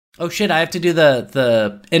Oh shit, I have to do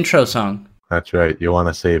the intro song. That's right. You want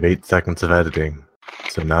to save 8 seconds of editing.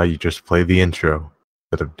 So now you just play the intro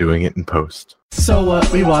instead of doing it in post. So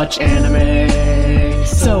what, we watch anime.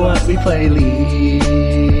 So what, we play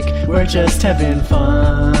League. We're just having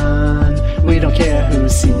fun. We don't care who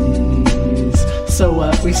sees. So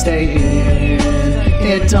what, we stay in.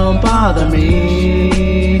 It don't bother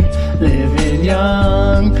me. Living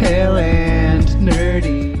young, pale, and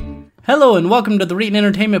nerdy. Hello and welcome to the Reetin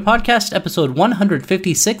Entertainment Podcast, episode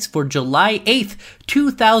 156 for July 8th,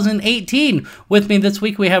 2018. With me this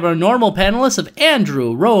week we have our normal panelists of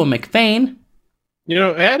Andrew Roa McFain. You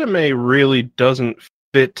know, anime really doesn't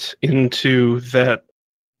fit into that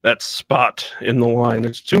spot in the line.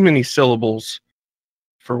 There's too many syllables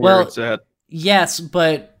for where it's at. Yes,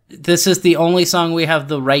 but this is the only song we have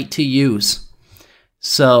the right to use.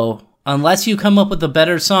 So, unless you come up with a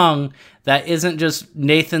better song that isn't just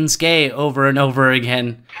Nathan's gay over and over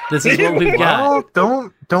again, this is what we've got.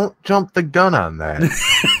 Well, don't jump the gun on that.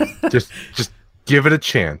 just give it a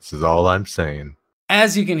chance is all I'm saying.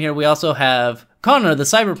 As you can hear, we also have Connor, the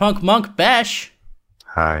cyberpunk monk Besh.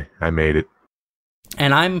 Hi, I made it.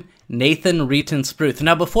 And I'm Nathan Reetin Spruth.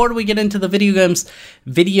 Now, before we get into the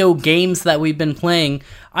video games that we've been playing,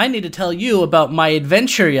 I need to tell you about my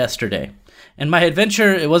adventure yesterday. And my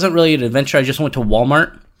adventure, it wasn't really an adventure. I just went to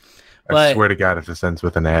Walmart. I swear to God, if this ends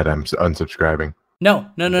with an ad, I'm unsubscribing.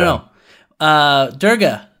 No.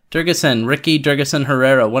 Durgason, Ricky Durgason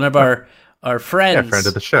Herrera, one of our friends. Yeah, friend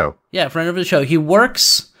of the show. Yeah, friend of the show. He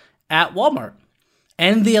works at Walmart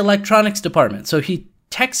and the electronics department. So he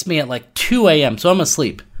texts me at like 2 a.m., so I'm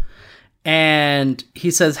asleep. And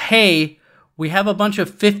he says, hey, we have a bunch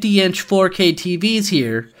of 50-inch 4K TVs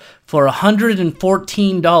here for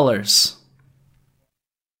 $114.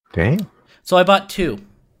 Dang. So I bought two.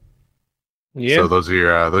 Yeah. So those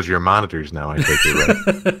are your monitors now, I take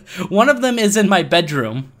it, right? One of them is in my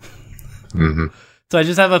bedroom. Mm-hmm. So I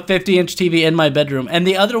just have a 50-inch TV in my bedroom. And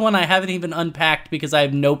the other one I haven't even unpacked because I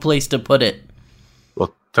have no place to put it.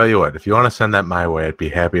 Well, tell you what, if you want to send that my way, I'd be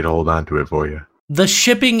happy to hold on to it for you. The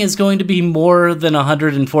shipping is going to be more than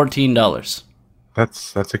 $114.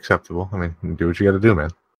 That's acceptable. I mean, do what you got to do, man.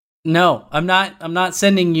 No, I'm not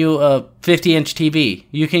sending you a 50-inch TV.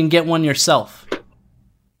 You can get one yourself.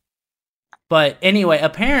 But anyway,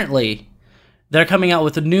 apparently they're coming out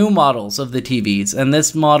with new models of the TVs, and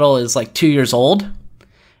this model is like 2 years old.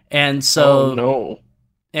 And so Oh no.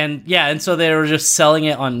 And so they were just selling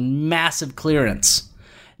it on massive clearance.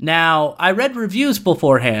 Now, I read reviews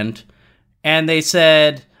beforehand, and they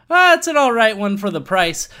said, it's an all right one for the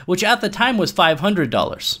price, which at the time was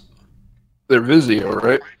 $500. They're Vizio,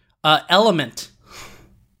 right? Element.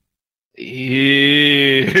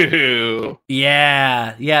 Ew.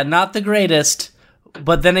 Yeah, not the greatest,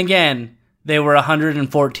 but then again, they were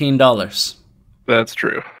 $114. That's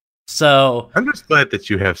true. So I'm just glad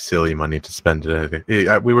that you have silly money to spend today.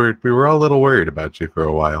 We were all a little worried about you for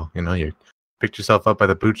a while. You know, you picked yourself up by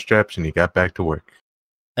the bootstraps and you got back to work.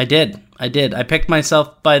 I did. I picked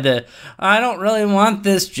myself by I don't really want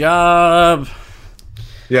this job.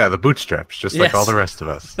 Yeah, the bootstraps, just like all the rest of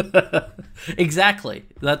us. Exactly.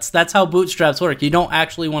 That's how bootstraps work. You don't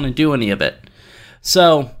actually want to do any of it.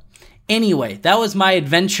 So, anyway, that was my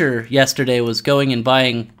adventure yesterday, was going and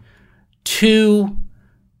buying two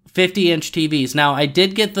 50-inch TVs. Now, I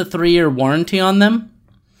did get the 3-year warranty on them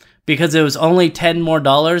because it was only $10 more,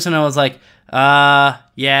 and I was like,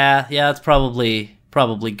 yeah, that's probably good. For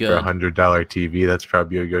a $100 TV, that's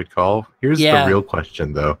probably a good call. Here's the real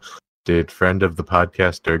question, though. Did friend of the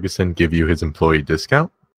podcast, Durgason, give you his employee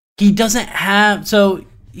discount? He doesn't have the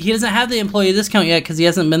employee discount yet because he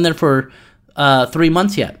hasn't been there for 3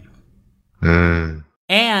 months yet. And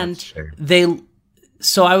I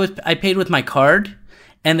paid with my card,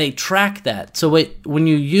 and they track that. So when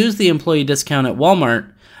you use the employee discount at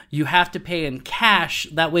Walmart, you have to pay in cash.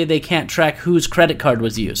 That way they can't track whose credit card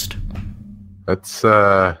was used. That's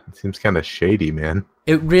it seems kind of shady, man.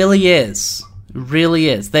 It really is. It really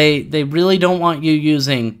is. They really don't want you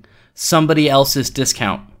using somebody else's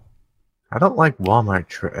discount. I don't like Walmart.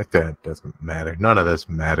 That doesn't matter. None of this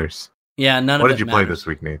matters. Yeah, none of it matters. What did you play this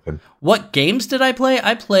week, Nathan? What games did I play?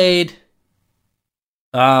 I played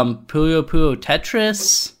Puyo Puyo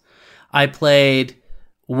Tetris. I played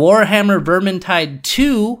Warhammer Vermintide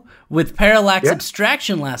 2 with Parallax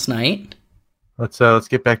Abstraction last night. Let's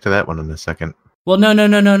get back to that one in a second. Well,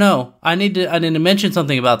 no. I need to mention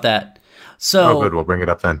something about that. So, good. We'll bring it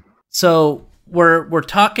up then. So we're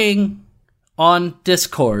talking on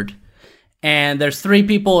Discord, and there's 3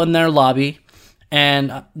 people in their lobby,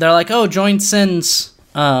 and they're like, "Oh, join Sin's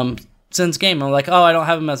game." I'm like, "Oh, I don't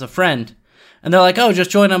have him as a friend," And they're like, oh,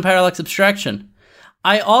 just join on Parallax Abstraction.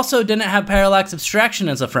 I also didn't have Parallax Abstraction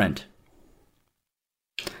as a friend.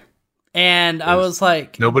 And I was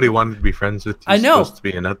like, nobody wanted to be friends with you. I know. Supposed to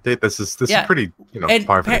be an update. This is pretty,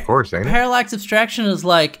 par for the course, ain't it? Parallax Abstraction is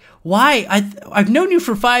like, why? I've known you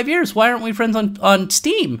for 5 years. Why aren't we friends on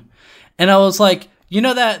Steam? And I was like, you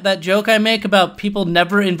know that joke I make about people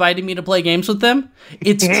never inviting me to play games with them?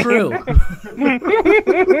 It's true.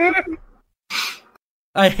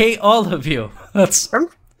 I hate all of you.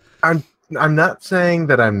 I'm not saying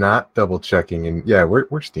that I'm not double checking, and yeah,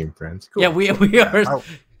 we're Steam friends. Cool. Yeah, we are.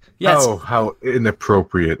 Yes. How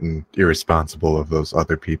inappropriate and irresponsible of those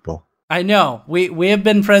other people. I know. We have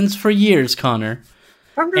been friends for years, Connor.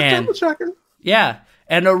 I'm just double checking. Yeah.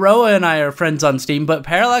 And Aroa and I are friends on Steam, but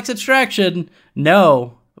Parallax Abstraction,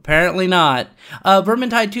 no. Apparently not.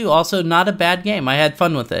 Vermintide 2, also not a bad game. I had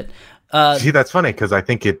fun with it. See, that's funny, because I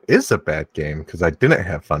think it is a bad game, because I didn't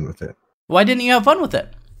have fun with it. Why didn't you have fun with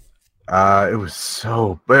it? It was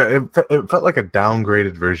it felt like a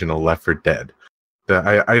downgraded version of Left 4 Dead.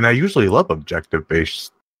 I usually love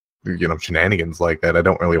objective-based, shenanigans like that. I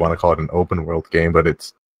don't really want to call it an open world game, but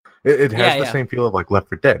it has the same feel of like Left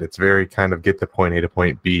 4 Dead. It's very kind of get to point A to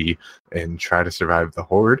point B and try to survive the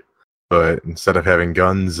horde. But instead of having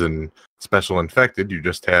guns and special infected, you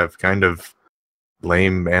just have kind of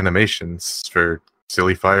lame animations for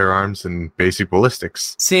silly firearms and basic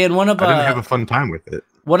ballistics. See, and I didn't have a fun time with it.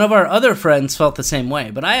 One of our other friends felt the same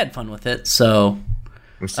way, but I had fun with it, so...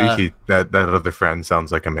 See, that other friend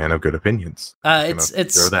sounds like a man of good opinions.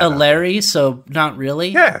 It's a Larry, so not really.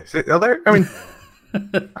 Yeah, Larry. I mean,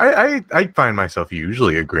 I find myself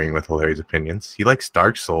usually agreeing with Larry's opinions. He likes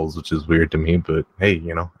Dark Souls, which is weird to me, but hey,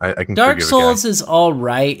 I can. Dark Souls is all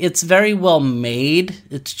right. It's very well made.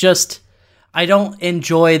 It's just I don't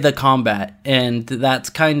enjoy the combat, and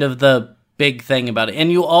that's kind of the big thing about it.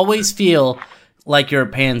 And you always feel like you're a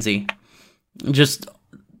pansy. Just.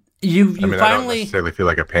 You finally I don't necessarily feel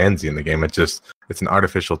like a pansy in the game. It's an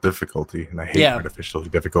artificial difficulty, and I hate artificially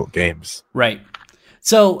difficult games. Right.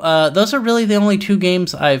 So those are really the only 2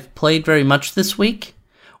 games I've played very much this week.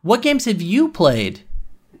 What games have you played,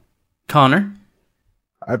 Connor?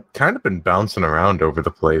 I've kind of been bouncing around over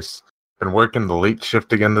the place. Been working the late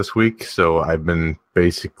shift again this week, so I've been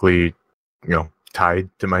basically,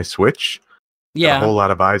 tied to my Switch. Yeah. Got a whole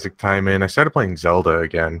lot of Isaac time in. I started playing Zelda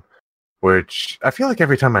again, which I feel like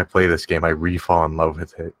every time I play this game, I re-fall in love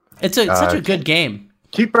with it. It's such a good game.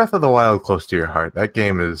 Keep Breath of the Wild close to your heart. That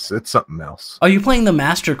game it's something else. Are you playing the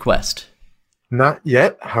Master Quest? Not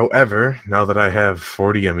yet. However, now that I have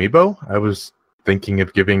 40 amiibo, I was thinking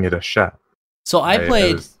of giving it a shot. So I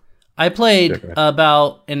played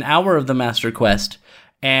about an hour of the Master Quest,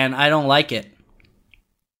 and I don't like it.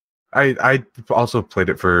 I also played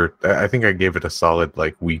it for, I think I gave it a solid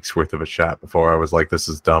week's worth of a shot before I was like, this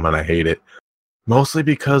is dumb and I hate it. Mostly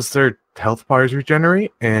because their health bars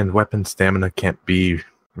regenerate and weapon stamina can't be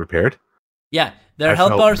repaired. Yeah, their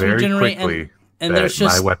health bars regenerate and there's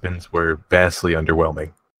just... my weapons were vastly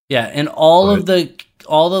underwhelming. Yeah, and all of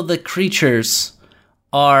the creatures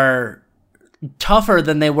are tougher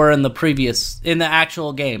than they were in the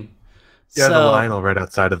actual game. Yeah, the Lionel right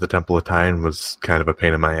outside of the Temple of Time was kind of a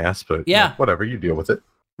pain in my ass, but whatever, you deal with it.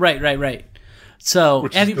 Right. So,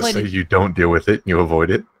 have you played it? You don't deal with it, you avoid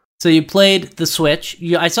it. So you played the Switch.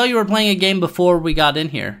 I saw you were playing a game before we got in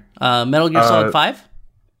here. Metal Gear Solid 5?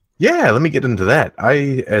 Yeah, let me get into that.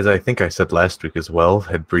 As I think I said last week as well,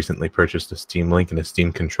 had recently purchased a Steam Link and a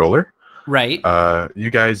Steam controller. Right.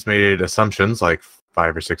 You guys made assumptions 5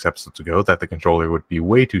 or 6 episodes ago that the controller would be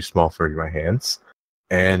way too small for my hands.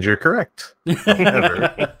 And you're correct.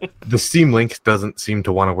 However, the Steam Link doesn't seem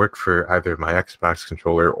to want to work for either my Xbox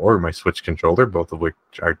controller or my Switch controller, both of which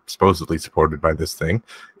are supposedly supported by this thing,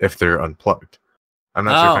 if they're unplugged. I'm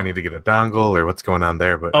not sure if I need to get a dongle or what's going on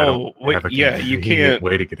there, but I don't have a convenient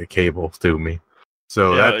way to get a cable to me.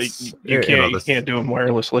 So that's you can't do them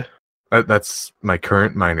wirelessly. That's my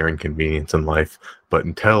current minor inconvenience in life. But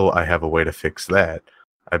until I have a way to fix that,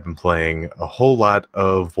 I've been playing a whole lot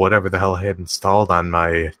of whatever the hell I had installed on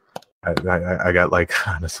my... I got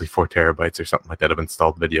honestly 4 terabytes or something like that of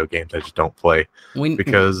installed video games I just don't play.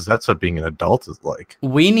 Because that's what being an adult is like.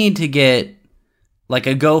 We need to get a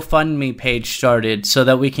GoFundMe page started so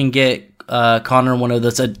that we can get Connor one of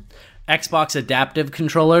those Xbox adaptive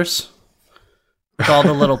controllers with all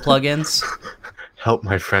the little plugins. Help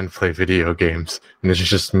my friend play video games, and it's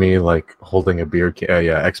just me holding a beer can,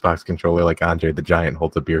 Xbox controller like Andre the Giant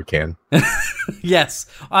holds a beer can. Yes,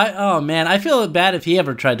 I feel bad if he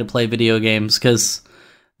ever tried to play video games because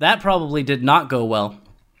that probably did not go well.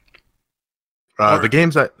 The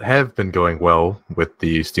games that have been going well with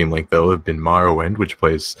the Steam Link, though, have been Morrowind, which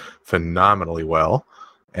plays phenomenally well.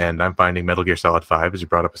 And I'm finding Metal Gear Solid 5, as you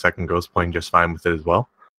brought up a second ago, is playing just fine with it as well.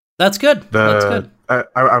 That's good. That's good.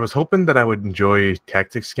 I was hoping that I would enjoy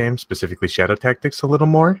tactics games, specifically Shadow Tactics, a little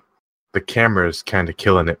more. The camera's kind of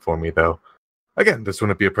killing it for me, though. Again, this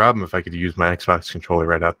wouldn't be a problem if I could use my Xbox controller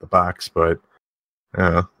right out the box, but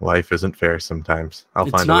life isn't fair sometimes. I'll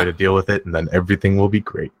find a way to deal with it, and then everything will be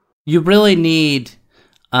great. You really need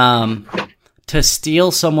to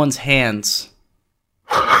steal someone's hands.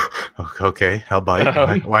 Okay, how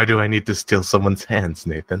about why do I need to steal someone's hands,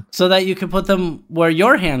 Nathan? So that you can put them where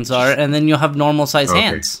your hands are, and then you'll have normal size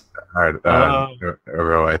hands. All right,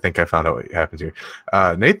 Ro, I think I found out what happens here.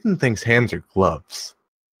 Nathan thinks hands are gloves.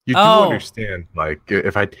 You do understand, like,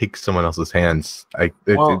 if I take someone else's hands,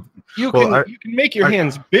 you can make your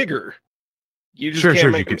hands bigger. You just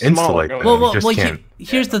can't make you them can smaller. insulate them.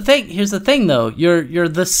 Here's the thing. Here's the thing, though. You're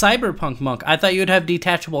the cyberpunk monk. I thought you'd have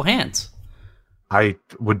detachable hands. I'm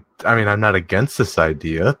not against this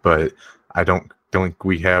idea, but I don't think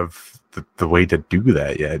we have the way to do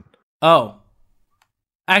that yet. Oh,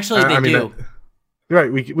 actually, they do.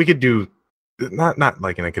 Right, we could do not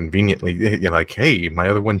like in a conveniently, like, hey, my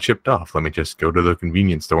other one chipped off. Let me just go to the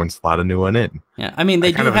convenience store and slot a new one in. Yeah, I mean,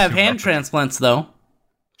 they do have hand transplants, though.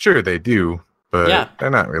 Sure, they do, but they're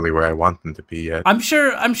not really where I want them to be yet. I'm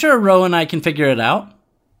sure Ro and I can figure it out.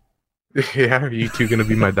 Yeah, are you two going to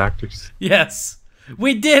be my doctors? Yes.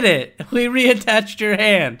 We did it. We reattached your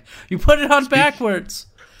hand. You put it on backwards.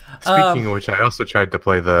 Speaking of which, I also tried to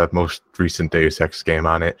play the most recent Deus Ex game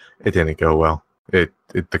on it. It didn't go well. The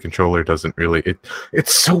controller doesn't really...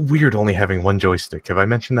 It's so weird only having one joystick. Have I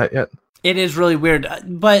mentioned that yet? It is really weird.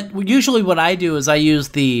 But usually what I do is I use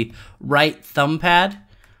the right thumb pad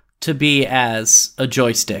to be as a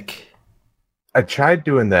joystick. I tried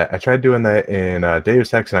doing that. In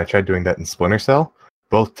Deus Ex, and I tried doing that in Splinter Cell.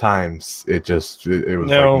 Both times, it was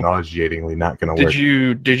like nauseatingly not going to work.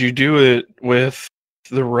 Did you do it with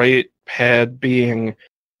the right pad being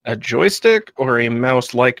a joystick or a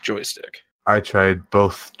mouse-like joystick? I tried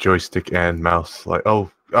both joystick and mouse.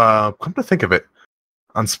 Come to think of it,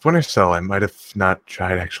 on Splinter Cell, I might have not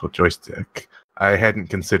tried actual joystick. I hadn't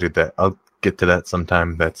considered that. I'll get to that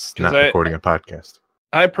sometime. That's not recording a podcast.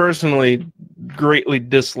 I personally greatly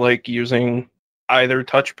dislike using either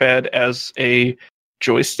touchpad as a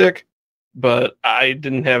joystick, but I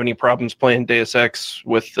didn't have any problems playing Deus Ex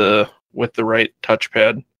with the right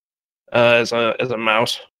touchpad as a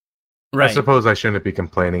mouse. Right. I suppose I shouldn't be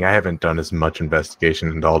complaining. I haven't done as much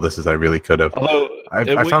investigation into all this as I really could have. Although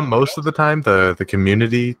I found most of the time the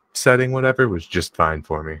community setting, whatever, was just fine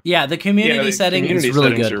for me. Yeah, the community setting is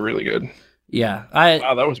really good. Are really good. Yeah,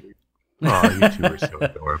 wow, that was weird. Oh, you two are so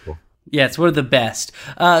adorable. Yes, we're the best.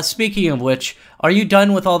 Speaking of which, are you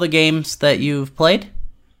done with all the games that you've played?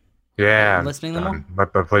 Yeah, listening to them all?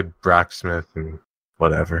 I played Brocksmith and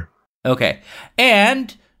whatever. Okay,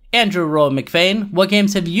 and Andrew Roy McFain, what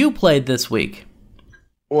games have you played this week?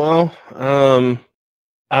 Well,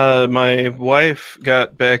 my wife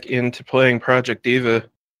got back into playing Project Diva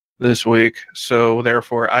this week, so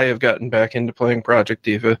therefore I have gotten back into playing Project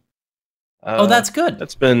Diva. That's good.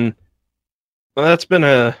 It's been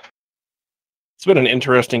an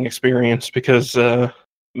interesting experience because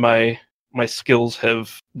my skills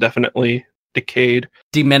have definitely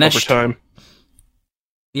diminished over time.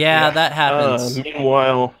 Yeah, that happens.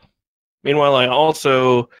 Meanwhile, I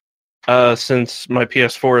also, since my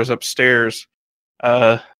PS4 is upstairs,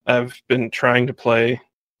 I've been trying to play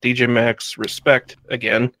DJ Max Respect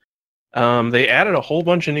again. They added a whole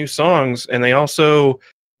bunch of new songs, and they also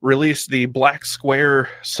released the Black Square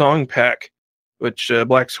song pack, which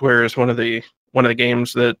Black Square is one of the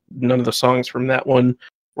games that none of the songs from that one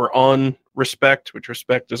were on Respect, which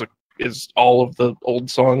Respect is all of the old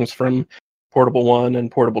songs from Portable 1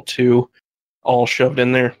 and Portable 2 all shoved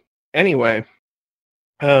in there. Anyway,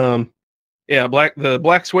 the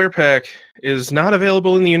Black Square pack is not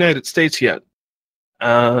available in the United States yet.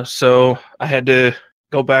 So I had to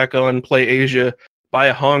go back on Play Asia, buy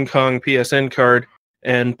a Hong Kong PSN card,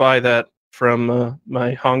 and buy that from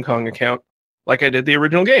my Hong Kong account, like I did the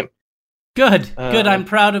original game. Good. I'm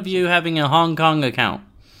proud of you having a Hong Kong account.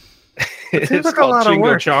 It's called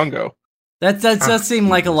Chingo Chongo. That does seem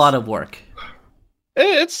like a lot of work.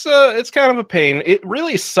 It's kind of a pain. It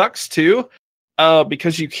really sucks too,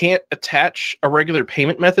 because you can't attach a regular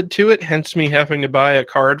payment method to it. Hence me having to buy a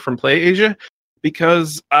card from Play Asia,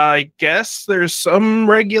 because I guess there's some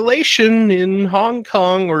regulation in Hong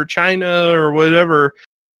Kong or China or whatever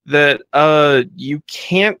that you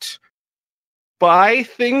can't buy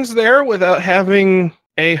things there without having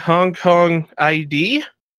a Hong Kong ID.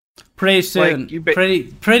 Pretty soon,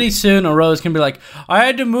 pretty soon, a Rose can be like, I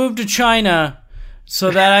had to move to China so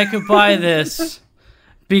that I could buy this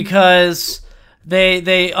because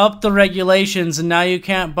they upped the regulations and now you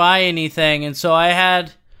can't buy anything, and so I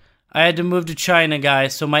had to move to China,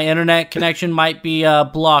 guys. So my internet connection might be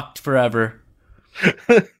blocked forever.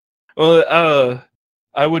 Well,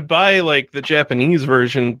 I would buy like the Japanese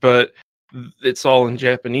version, but it's all in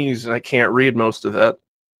Japanese and I can't read most of that.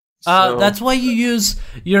 So, that's why you use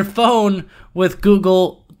your phone with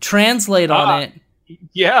Google Translate on it.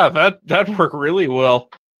 Yeah, that'd work really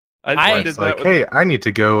well. I did that. Hey, I need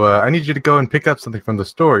to go. I need you to go and pick up something from the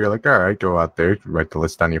store. You're like, all right, go out there, write the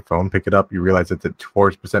list on your phone, pick it up. You realize it's at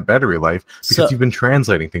 4% battery life because you've been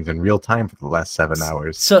translating things in real time for the last 7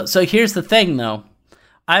 hours. So here's the thing, though.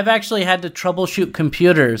 I've actually had to troubleshoot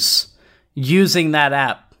computers using that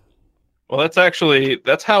app. Well, that's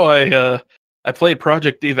how I played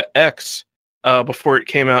Project Diva X before it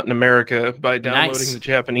came out in America by downloading the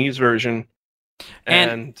Japanese version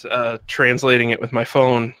and translating it with my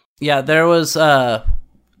phone. Yeah, there was the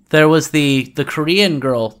Korean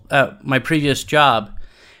girl at my previous job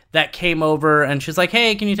that came over and she's like,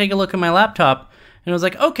 "Hey, can you take a look at my laptop?" And I was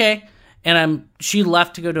like, "Okay." And she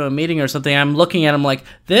left to go to a meeting or something. I'm looking at him like,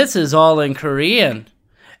 this is all in Korean.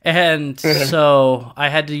 And so I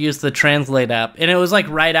had to use the Translate app. And it was like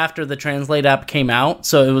right after the Translate app came out.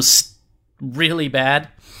 So it was really bad.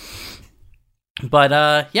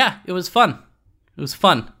 But yeah, it was fun. It was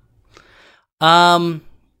fun.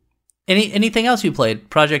 Anything else you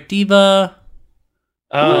played? Project Diva?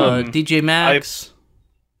 DJ Max?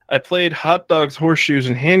 I played Hot Dogs, Horseshoes,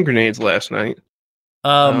 and Hand Grenades last night.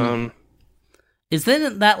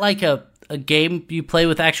 Isn't that like a game you play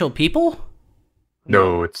with actual people?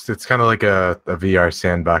 No, it's kind of like a VR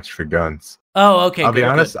sandbox for guns. Oh, okay. I'll be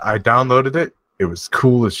honest, I downloaded it. It was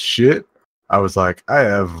cool as shit. I was like, I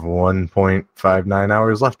have 1.59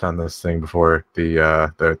 hours left on this thing before the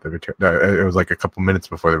return. It was like a couple minutes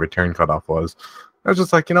before the return cutoff was. I was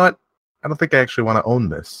just like, you know what? I don't think I actually want to own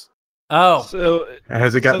this. Oh, so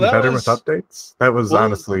has it gotten better with updates? That was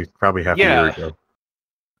honestly probably half a year ago.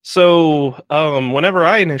 So, whenever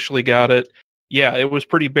I initially got it, yeah, it was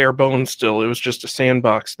pretty bare bones still. It was just a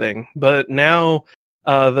sandbox thing. But now,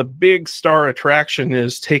 the big star attraction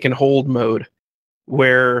is Taken Hold mode,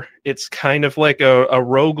 where it's kind of like a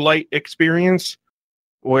roguelite experience,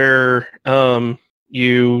 where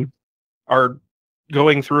you are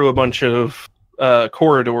going through a bunch of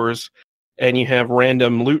corridors, and you have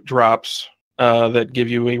random loot drops that give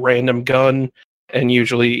you a random gun, and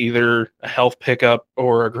usually either a health pickup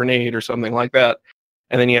or a grenade or something like that.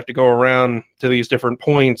 And then you have to go around to these different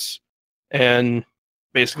points and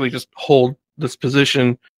basically just hold this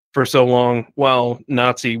position for so long while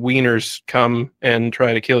Nazi wieners come and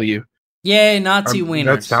try to kill you. Yay, Nazi wieners.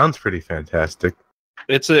 That sounds pretty fantastic.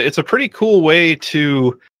 It's a pretty cool way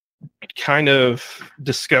to kind of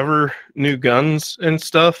discover new guns and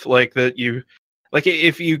stuff like that.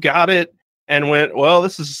 If you got it and went, well,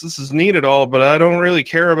 this is neat at all, but I don't really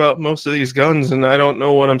care about most of these guns, and I don't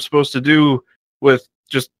know what I'm supposed to do with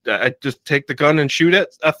I just take the gun and shoot at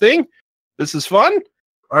a thing. This is fun.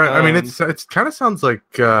 I mean, it's kind of sounds like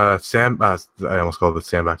I almost called it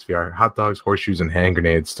Sandbox VR. Hot Dogs, Horseshoes, and Hand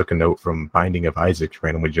Grenades took a note from Binding of Isaac's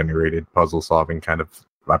randomly generated puzzle solving kind of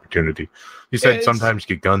opportunity. You said sometimes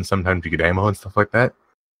you get guns, sometimes you get ammo and stuff like that.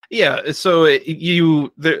 Yeah, so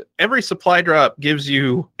every supply drop gives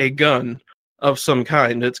you a gun of some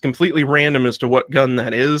kind. It's completely random as to what gun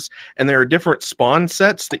that is, and there are different spawn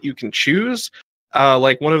sets that you can choose.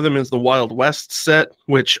 Like one of them is the Wild West set,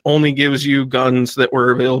 which only gives you guns that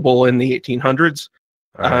were available in the 1800s.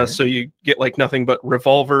 Right. So you get like nothing but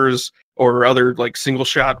revolvers or other like single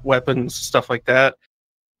shot weapons, stuff like that.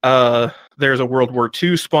 There's a World War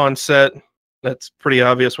II spawn set. That's pretty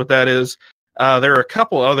obvious what that is. There are a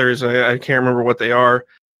couple others. I can't remember what they are,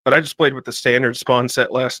 but I just played with the standard spawn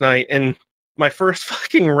set last night. And my first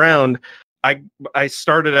fucking round, I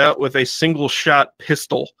started out with a single shot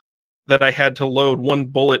pistol that I had to load one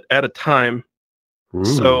bullet at a time. Ooh,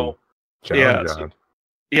 so John.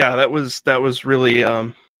 That was really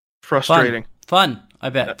frustrating. Fun, I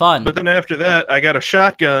bet. Fun. But then after that, I got a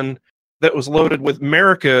shotgun that was loaded with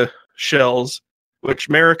America shells, which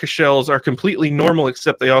America shells are completely normal,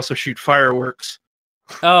 except they also shoot fireworks.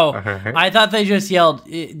 Oh, I thought they just yelled,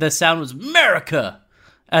 the sound was America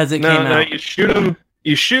as it came out. No, you shoot them,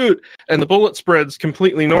 and the bullet spread's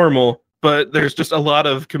completely normal, but there's just a lot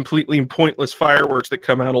of completely pointless fireworks that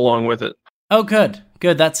come out along with it. Oh, good.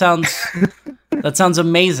 That sounds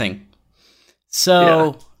amazing.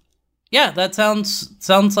 So, Yeah, that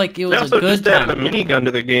sounds like it They was a also good just added a time. minigun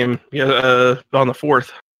to the game. On the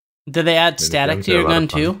 4th. Did they add Miniguns static are to a your lot gun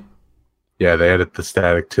of fun. too? Yeah, they added the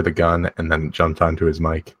static to the gun and then it jumped onto his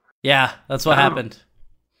mic. Yeah, that's what Oh. happened.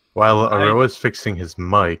 While Aroa's fixing his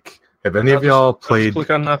mic, have any of I'll y'all just played... click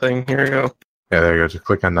on nothing. Here we go. Yeah, there you go. Just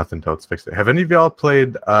click on nothing until it's fixed. Have any of y'all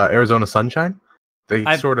played Arizona Sunshine? They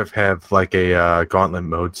sort of have like a gauntlet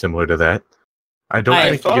mode similar to that. I don't I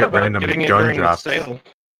think you thought get about random getting it gun during the drops. sale.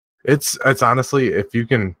 It's honestly, if you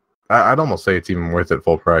can, I'd almost say it's even worth it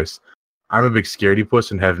full price. I'm a big scaredy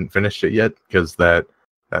puss and haven't finished it yet because that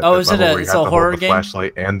Oh, is it level where you it's have a to hold horror the game?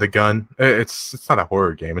 flashlight and the gun. It's not a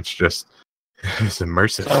horror game. It's just it's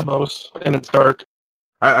immersive. Almost, and it's dark.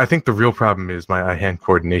 I think the real problem is my eye-hand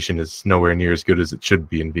coordination is nowhere near as good as it should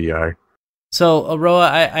be in VR. So,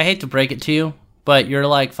 Aroa, I hate to break it to you, but your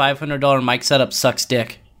like $500 mic setup sucks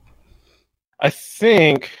dick. I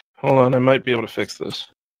think. Hold on, I might be able to fix this.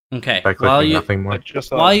 Okay. By clicking nothing more. I just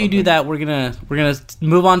thought While of you do something. that, we're gonna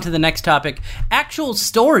move on to the next topic. Actual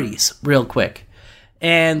stories, real quick.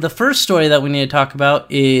 And the first story that we need to talk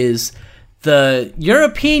about is the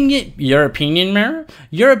European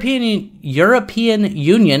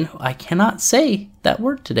Union. I cannot say that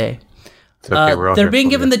word today. It's okay, we're all They're here being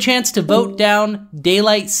for given you. the chance to vote down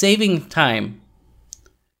daylight saving time,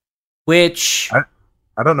 which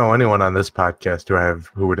I don't know anyone on this podcast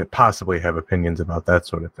who would possibly have opinions about that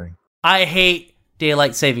sort of thing. I hate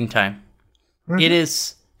daylight saving time. Mhm. It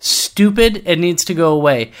is stupid and needs to go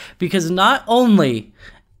away because not only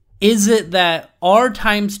is it that our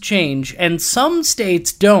times change and some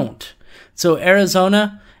states don't. So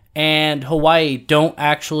Arizona and Hawaii don't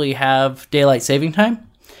actually have daylight saving time.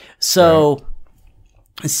 So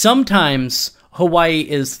sometimes Hawaii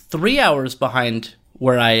is 3 hours behind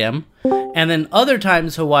where I am, and then other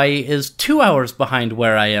times Hawaii is 2 hours behind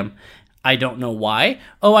where I am. I don't know why.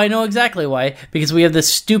 Oh, I know exactly why. Because we have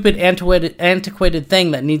this stupid antiquated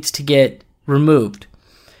thing that needs to get removed.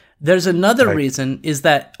 There's another reason is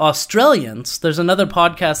that Australians, there's another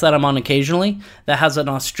podcast that I'm on occasionally that has an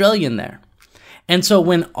Australian there. And so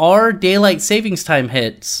when our daylight savings time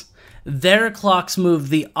hits, their clocks move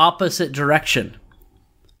the opposite direction.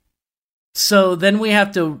 So then we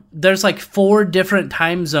have to, there's like 4 different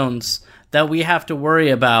time zones that we have to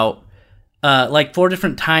worry about, like 4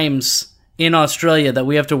 different times in Australia that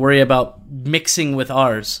we have to worry about mixing with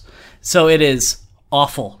ours. So it is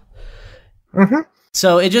awful. Mm-hmm.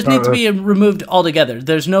 So it just needs to be removed altogether.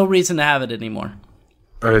 There's no reason to have it anymore.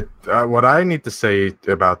 What I need to say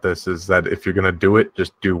about this is that if you're going to do it,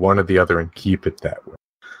 just do one or the other and keep it that way.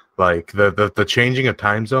 Like the changing of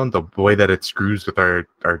time zone, the way that it screws with our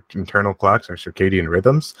internal clocks, our circadian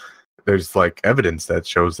rhythms, there's like evidence that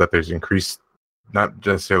shows that there's increased, not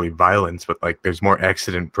necessarily violence, but like there's more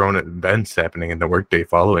accident-prone events happening in the workday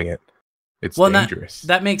following it. It's dangerous.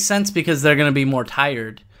 That makes sense because they're going to be more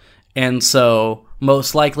tired. And so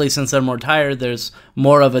most likely since they're more tired, there's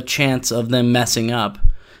more of a chance of them messing up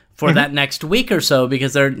for that next week or so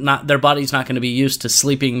because their body's not going to be used to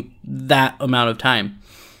sleeping that amount of time.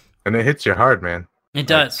 And it hits you hard, man. It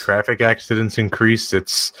does. Traffic accidents increase.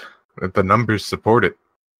 The numbers support it.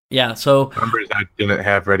 Yeah, so Numbers I didn't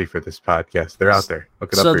have ready for this podcast. They're out there.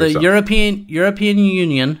 Look it up so for the yourself. European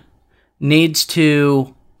Union needs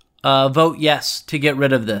to vote yes to get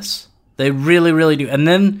rid of this. They really, really do. And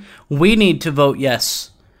then we need to vote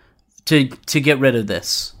yes to get rid of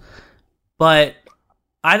this. But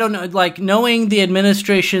I don't know, like knowing the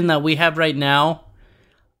administration that we have right now,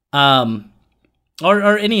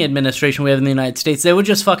 or any administration we have in the United States, they would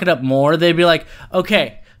just fuck it up more. They'd be like,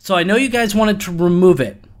 okay, so I know you guys wanted to remove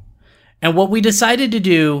it. And what we decided to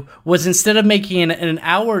do was instead of making an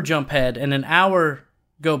hour jump ahead and an hour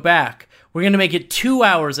go back, we're going to make it 2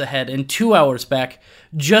 hours ahead and 2 hours back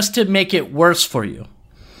just to make it worse for you.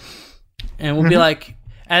 And we'll be like,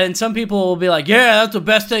 and some people will be like, yeah, that's the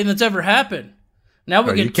best thing that's ever happened. Now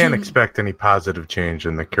we You can't expect any positive change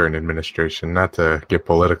in the current administration. Not to get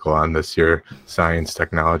political on this your science,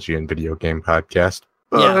 technology, and video game podcast,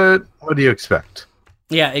 but what do you expect?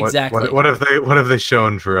 Yeah, exactly. What have they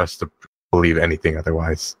shown for us to believe anything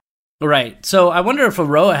otherwise? Right. So I wonder if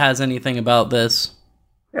Aroa has anything about this.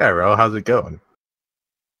 Yeah, Ro, how's it going?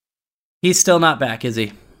 He's still not back, is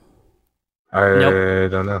he? I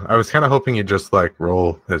don't know. I was kind of hoping you'd just like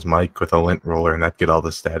roll his mic with a lint roller and that'd get all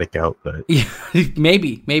the static out, but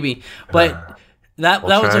maybe. But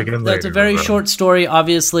that's a very short story.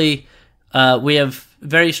 Obviously, we have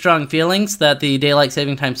very strong feelings that the daylight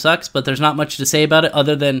saving time sucks, but there's not much to say about it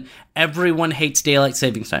other than everyone hates daylight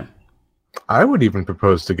savings time. I would even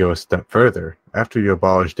propose to go a step further. After you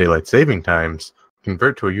abolish daylight saving times,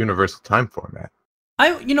 convert to a universal time format.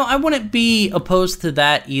 I wouldn't be opposed to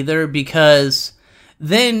that either, because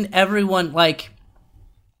then everyone, like,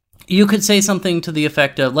 you could say something to the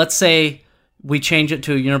effect of, let's say we change it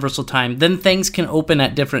to a universal time, then things can open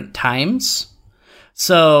at different times.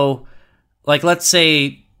 So, like, let's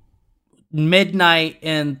say midnight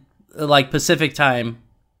and like Pacific time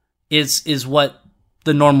is what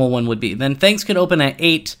the normal one would be. Then things could open at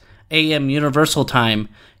 8 a.m. universal time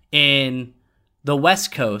in the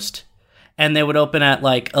West Coast, and they would open at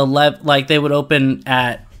like 11, like they would open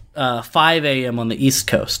at 5 a.m. on the East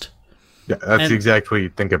Coast. Yeah, that's the exact way you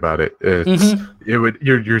think about it. It would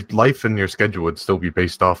your life and your schedule would still be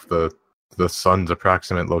based off the sun's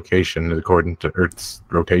approximate location according to Earth's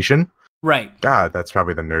rotation. Right. God, that's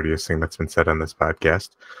probably the nerdiest thing that's been said on this podcast.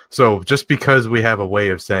 So just because we have a way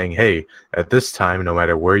of saying, hey, at this time, no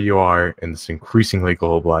matter where you are in this increasingly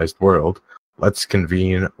globalized world, let's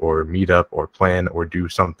convene or meet up or plan or do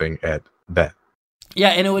something at that. Yeah,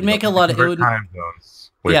 and it would make a lot of time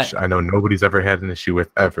zones, which I know nobody's ever had an issue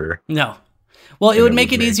with ever. No. Well, it would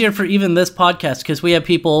make it easier for even this podcast, because we have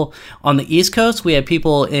people on the East Coast, we have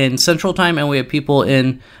people in Central Time, and we have people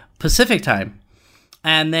in Pacific Time.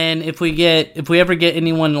 And then if we ever get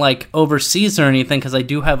anyone like overseas or anything, because I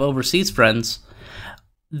do have overseas friends,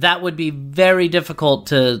 that would be very difficult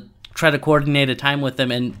to try to coordinate a time with them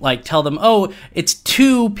and like tell them, oh, it's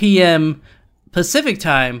 2 p.m. Pacific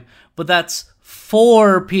time, but that's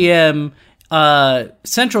 4 p.m.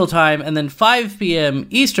 Central Time, and then 5 p.m.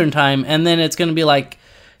 Eastern Time, and then it's going to be like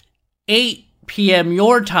 8 p.m.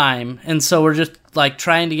 your time, and so we're just like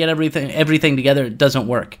trying to get everything together. It doesn't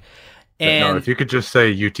work. And no, if you could just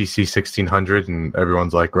say UTC 1600 and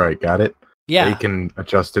everyone's like, right, got it. Yeah, they can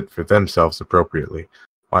adjust it for themselves appropriately.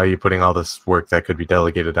 Why are you putting all this work that could be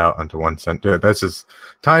delegated out onto one center? That's just,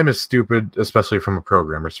 time is stupid, especially from a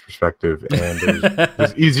programmer's perspective. And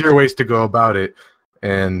there's easier ways to go about it.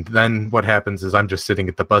 And then what happens is I'm just sitting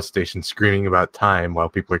at the bus station screaming about time while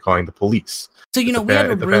people are calling the police. So, we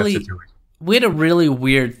had a really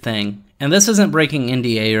weird thing, and this isn't breaking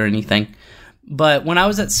NDA or anything, but when I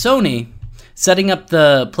was at Sony setting up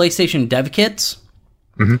the PlayStation dev kits,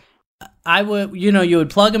 I would, you would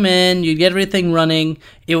plug them in, you'd get everything running,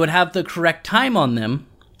 it would have the correct time on them,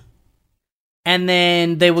 and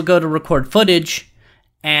then they would go to record footage,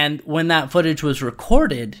 and when that footage was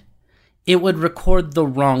recorded, it would record the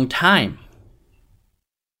wrong time.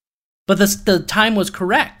 But the time was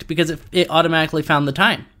correct because it automatically found the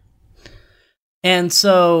time. And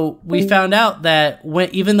so we found out that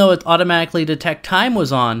even though it automatically detect time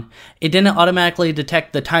was on, it didn't automatically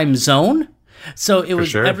detect the time zone. So it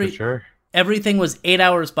was everything was 8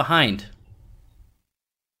 hours behind.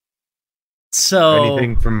 So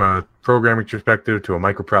anything from a programming perspective to a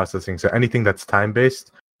microprocessing, so anything that's time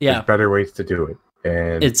based, there's better ways to do it.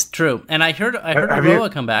 And it's true. And I heard Aroa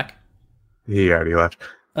come back. He already left.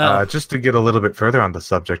 Just to get a little bit further on the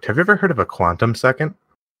subject, have you ever heard of a quantum second?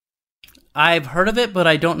 I've heard of it, but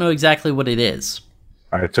I don't know exactly what it is.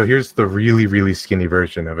 All right, so here's the really, really skinny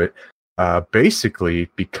version of it. Basically,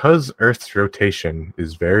 because Earth's rotation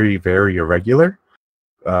is very, very irregular,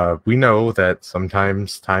 we know that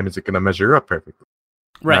sometimes time isn't going to measure up perfectly.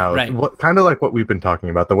 Right. Kind of like what we've been talking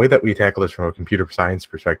about. The way that we tackle this from a computer science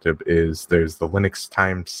perspective is there's the Linux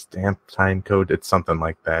timestamp time code. It's something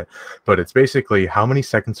like that, but it's basically how many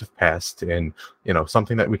seconds have passed, and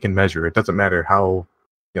something that we can measure. It doesn't matter how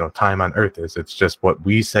time on Earth is. It's just what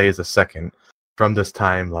we say is a second from this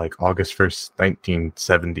time, like August 1st,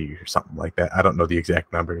 1970 or something like that. I don't know the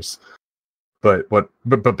exact numbers. But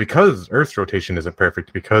because Earth's rotation isn't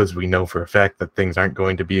perfect, because we know for a fact that things aren't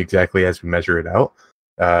going to be exactly as we measure it out,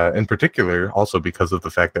 in particular, also because of the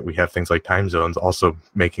fact that we have things like time zones also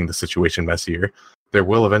making the situation messier, there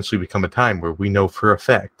will eventually become a time where we know for a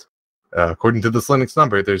fact, according to this Linux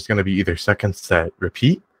number, there's going to be either seconds that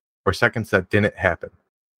repeat or seconds that didn't happen.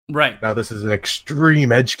 Right. Now, this is an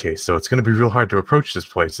extreme edge case, so it's going to be real hard to approach this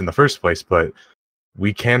place in the first place, but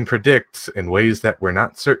we can predict in ways that we're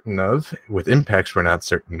not certain of, with impacts we're not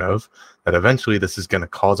certain of, that eventually this is going to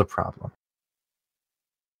cause a problem.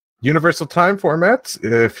 Universal time formats,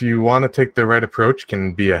 if you want to take the right approach,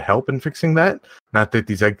 can be a help in fixing that. Not that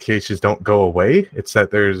these edge cases don't go away, it's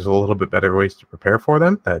that there's a little bit better ways to prepare for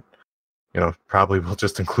them that, probably will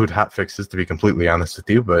just include hot fixes, to be completely honest with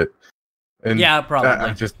you, but... yeah,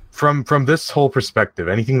 probably. Just from this whole perspective,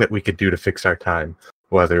 anything that we could do to fix our time,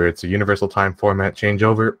 whether it's a universal time format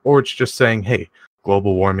changeover, or it's just saying, hey,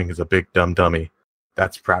 global warming is a big dumb dummy,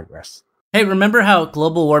 that's progress. Hey, remember how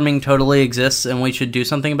global warming totally exists and we should do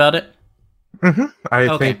something about it?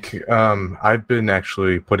 I think I've been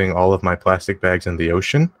actually putting all of my plastic bags in the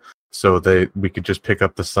ocean so we could just pick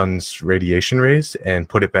up the sun's radiation rays and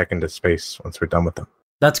put it back into space once we're done with them.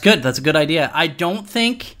 That's good. That's a good idea. I don't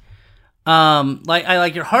think,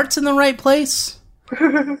 your heart's in the right place.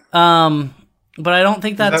 But I don't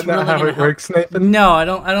think that's Is that really not how it works, Nathan? No,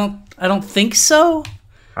 I don't think so.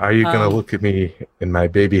 Are you gonna look at me in my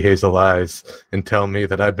baby hazel eyes and tell me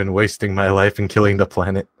that I've been wasting my life and killing the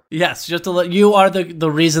planet? Yes, just to let you are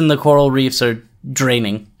the reason the coral reefs are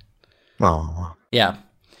draining. Oh, Yeah.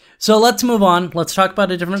 So let's move on. Let's talk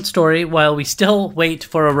about a different story while we still wait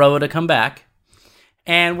for Aroa to come back.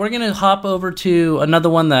 And we're going to hop over to another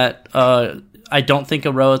one that I don't think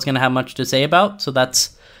Aroa is going to have much to say about, so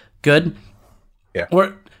that's good. Yeah.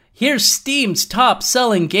 Here's Steam's top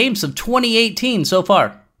selling games of 2018 so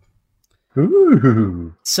far.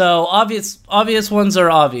 ooh. So obvious ones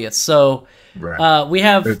are obvious. So Right. we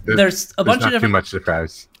have there's a bunch of not different too much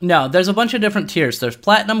surprise. No, there's a bunch of different tiers. There's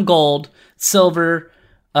platinum, gold, silver,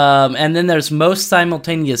 and then there's most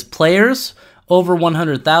simultaneous players over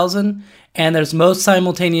 100,000, and there's most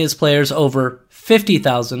simultaneous players over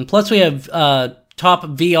 50,000. Plus we have top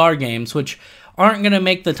VR games, which aren't going to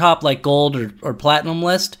make the top like gold or platinum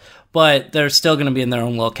list, but they're still going to be in their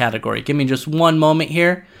own little category. Give me just one moment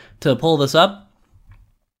here to pull this up.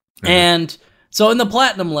 Mm-hmm. And so in the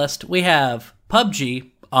platinum list, we have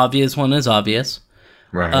PUBG, obvious one is obvious,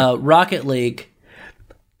 Right. Rocket League,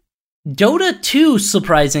 Dota 2,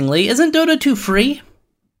 surprisingly. Isn't Dota 2 free?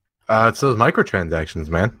 It's those microtransactions,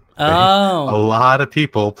 man. Oh. A lot of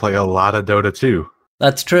people play a lot of Dota 2.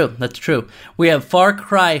 That's true. We have Far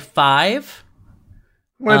Cry 5.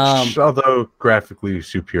 Which, although graphically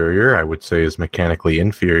superior, I would say is mechanically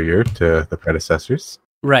inferior to the predecessors.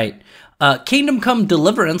 Right. Kingdom Come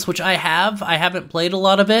Deliverance, which I haven't played a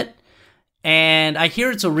lot of it, and I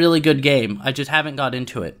hear it's a really good game. I just haven't got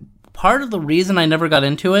into it. Part of the reason I never got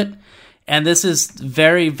into it, and this is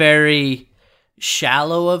very, very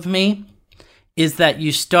shallow of me, is that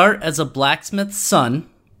you start as a blacksmith's son,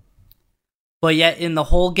 but yet in the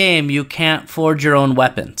whole game you can't forge your own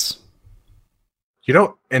weapons. You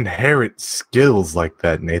don't inherit skills like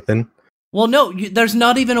that, Nathan. Well, no, there's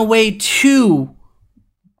not even a way to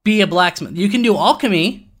be a blacksmith. You can do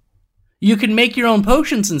alchemy, you can make your own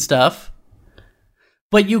potions and stuff,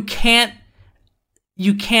 but you can't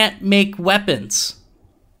make weapons.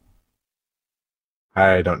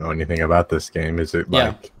 I don't know anything about this game. Is it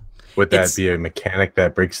like, would that be a mechanic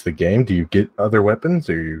that breaks the game? Do you get other weapons,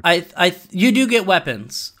 or you? You do get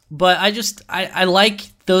weapons, but I like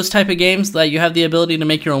those type of games that you have the ability to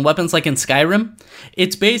make your own weapons, like in Skyrim.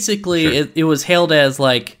 It's basically it was hailed as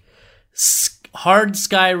like hard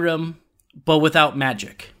Skyrim, but without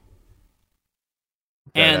magic.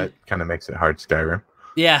 Yeah, and that kind of makes it hard Skyrim.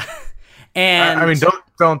 Yeah, and I mean,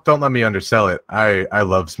 don't let me undersell it. I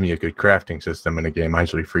loves me a good crafting system in a game. I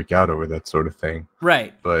usually freak out over that sort of thing.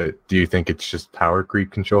 Right. But do you think it's just power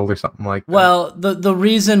creep control or something like that? Well, the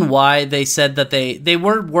reason why they said that they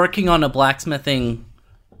were working on a blacksmithing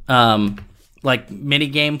like mini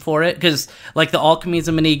game for it, because like the alchemy is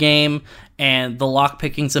a mini game and the lock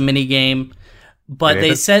picking's a mini game, but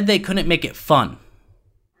they said they couldn't make it fun.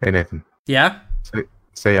 Hey Nathan. Yeah.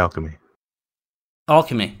 Say alchemy.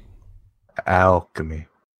 Alchemy.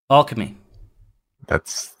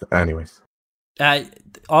 That's anyways.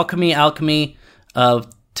 Alchemy.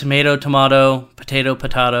 Tomato,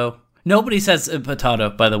 potato. Nobody says potato,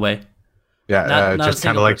 by the way. Yeah, just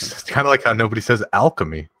kind of like how nobody says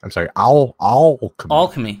alchemy. I'm sorry, alchemy.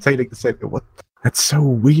 Alchemy. Say what? That's so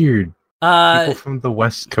weird. People from the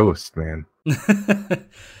West Coast, man.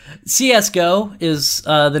 CS:GO is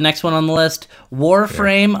the next one on the list.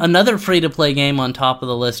 Warframe, another free-to-play game on top of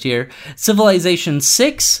the list here. Civilization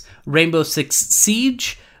 6, Rainbow Six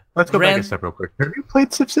Siege. Let's go back a step real quick. Have you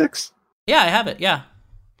played Civ 6? Yeah, I have it. Yeah.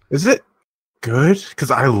 Is it good?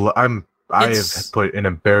 Because I have put an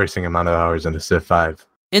embarrassing amount of hours into Civ 5.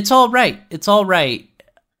 It's all right. But Civ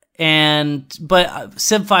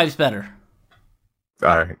 5's better.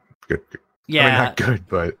 All right, good. Yeah, I mean, not good,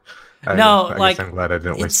 but I guess I'm glad I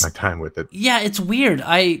didn't waste my time with it. Yeah, it's weird.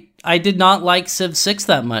 I did not like Civ 6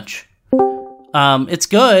 that much. It's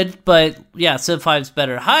good, but yeah, Civ 5's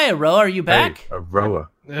better. Hi, Aroa, are you back? Hey, Aroa.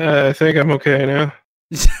 I think I'm okay now.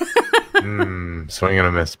 Swing and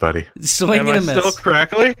a miss, buddy. Swing and a miss. Still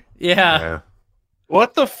crackly? Yeah.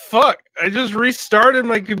 What the fuck? I just restarted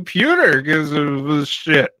my computer because it was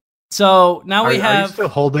shit. So now we Are you still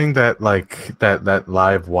holding that that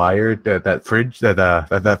live wire, that fridge,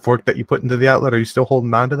 that fork that you put into the outlet? Are you still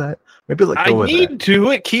holding on to that? Maybe let go of that. I need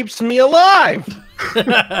to. It keeps me alive.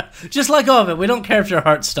 Just let go of it. We don't care if your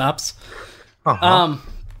heart stops. Uh-huh.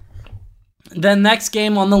 The next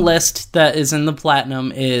game on the list that is in the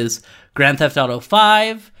platinum is Grand Theft Auto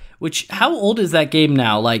 5, which, how old is that game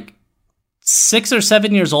now? Like 6 or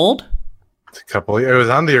 7 years old? It's a couple. It was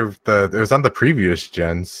on the previous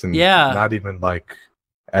gens, and Yeah. not even like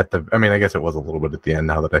at the. I mean, I guess it was a little bit at the end.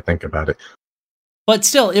 Now that I think about it, But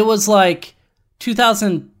still, it was like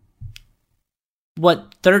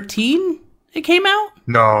 2013 it came out?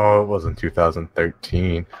 no, it wasn't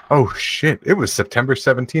 2013. Oh shit! It was September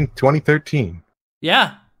 17th, 2013.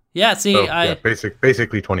 Yeah. Yeah, see, So, yeah,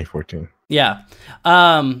 basically 2014. Yeah.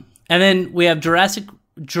 And then we have Jurassic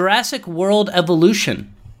World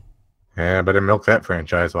Evolution. Yeah, better milk that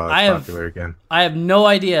franchise while it's popular again. I have no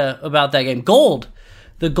idea about that game. Gold.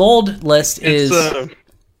 The gold list is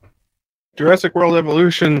Jurassic World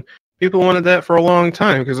Evolution. People wanted that for a long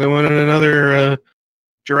time because they wanted another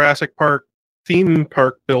Jurassic Park theme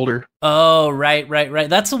park builder. Oh, right.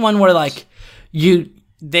 That's the one where like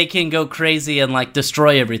they can go crazy and like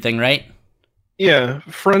destroy everything, right? Yeah,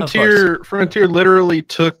 Frontier literally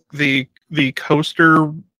took the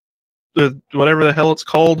coaster, the whatever the hell it's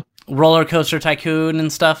called, Roller Coaster Tycoon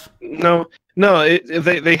and stuff. No,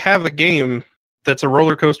 they have a game that's a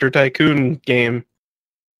roller coaster tycoon game.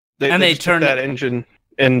 They took that engine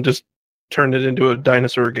and just turned it into a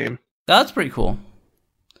dinosaur game. That's pretty cool.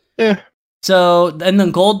 Yeah. So in the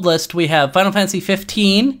gold list we have Final Fantasy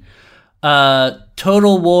 15,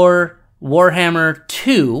 Total War Warhammer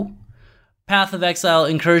 2, Path of Exile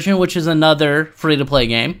Incursion, which is another free-to-play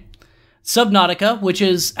game, Subnautica, which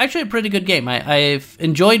is actually a pretty good game. I've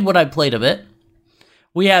enjoyed what I've played of it.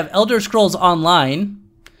 We have Elder Scrolls Online,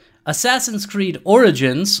 Assassin's Creed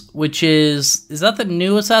Origins, which is that the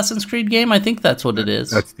new Assassin's Creed game? I think that's what it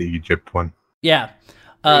is. That's the Egypt one. Yeah.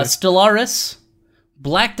 Stellaris,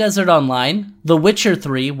 Black Desert Online, The Witcher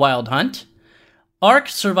 3 Wild Hunt, Ark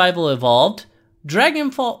Survival Evolved, Dragon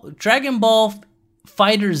Ball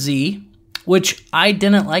Fighter Z, which I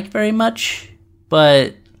didn't like very much,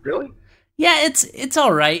 but Really? yeah, it's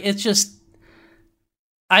all right. It's just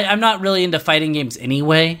I'm not really into fighting games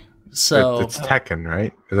anyway, so It's Tekken,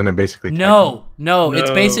 right? Isn't it basically no, Tekken?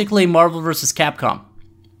 it's basically Marvel vs. Capcom.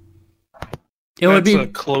 That's a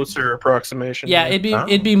closer approximation. Yeah,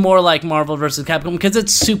 it'd be more like Marvel vs. Capcom because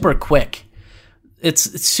it's super quick. It's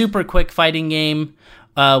super quick fighting game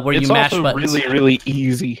where you mash buttons. It's also really, really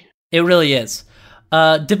easy. It really is.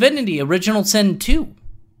 Divinity Original Sin 2.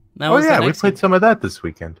 We played some of that this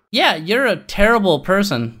weekend. Yeah, you're a terrible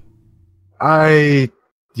person. I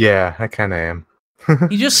kind of am.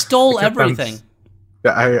 You just stole everything.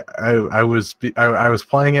 I was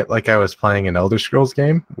playing it like I was playing an Elder Scrolls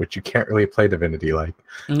game, which you can't really play Divinity like.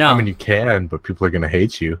 No, I mean you can, but people are gonna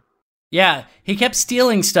hate you. Yeah, he kept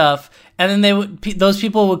stealing stuff, and then those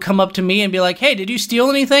people would come up to me and be like, "Hey, did you steal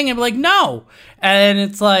anything?" And be like, "No," and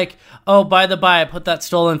it's like, "Oh, by the by, I put that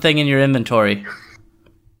stolen thing in your inventory."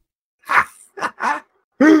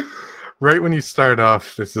 Right when you start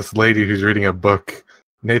off, there's this lady who's reading a book.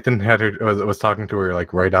 Nathan was talking to her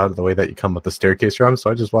like right out of the way that you come up the staircase from,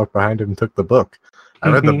 so I just walked behind her and took the book.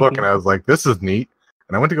 I read the book and I was like, "This is neat."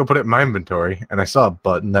 And I went to go put it in my inventory, and I saw a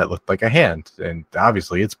button that looked like a hand, and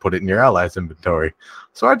obviously it's put it in your ally's inventory.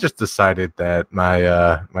 So I just decided that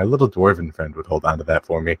my my little dwarven friend would hold on to that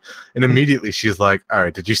for me. And immediately she's like, "All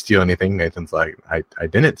right, did you steal anything?" Nathan's like, I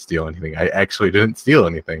didn't steal anything. I actually didn't steal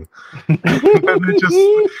anything." And then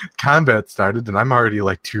combat started, and I'm already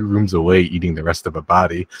like 2 rooms away eating the rest of a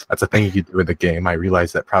body. That's a thing you do in the game. I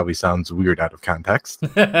realize that probably sounds weird out of context.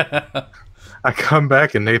 I come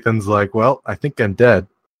back and Nathan's like, "Well, I think I'm dead."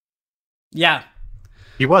 Yeah.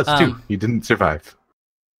 He was too. He didn't survive.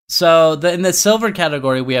 So in the silver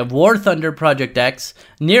category, we have War Thunder Project X,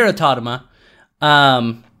 Nier Automata,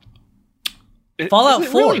 Fallout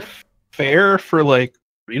 4. Really fair for like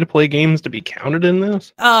free-to-play games to be counted in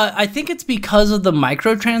this? I think it's because of the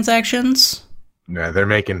microtransactions. Yeah, they're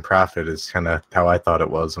making profit is kind of how I thought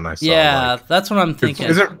it was when I saw. Yeah, that's what I'm thinking.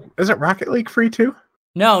 Is it Rocket League free too?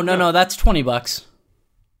 No, that's $20.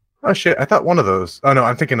 Oh shit! I thought one of those. Oh no,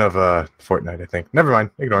 I'm thinking of Fortnite. I think. Never mind.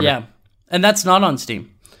 Ignore me. Yeah, and that's not on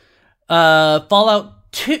Steam. Fallout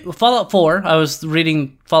 4. I was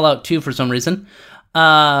reading Fallout 2 for some reason.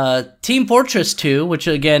 Team Fortress 2, which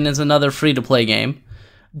again is another free-to-play game.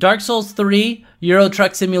 Dark Souls 3, Euro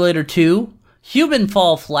Truck Simulator 2, Human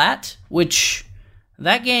Fall Flat, which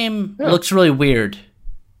that game looks really weird.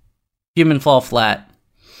 Human Fall Flat.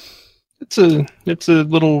 It's a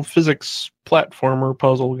little physics platformer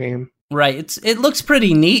puzzle game. Right. It looks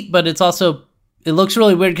pretty neat, but it looks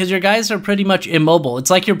really weird because your guys are pretty much immobile.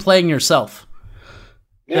 It's like you're playing yourself.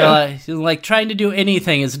 Yeah. Like trying to do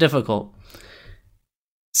anything is difficult.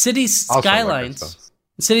 City Skylines.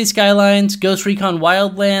 City Skylines, Ghost Recon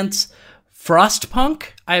Wildlands, Frostpunk.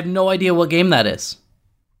 I have no idea what game that is.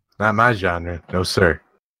 Not my genre. No, sir.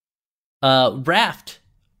 Raft.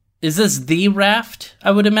 Is this the Raft,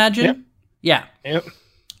 I would imagine? Yep. Yeah. Yep.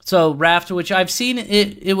 So Raft, which I've seen,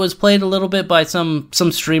 it was played a little bit by some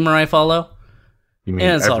streamer I follow. You mean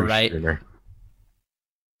it's every all right. streamer.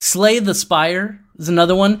 Slay the Spire is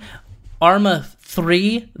another one. Arma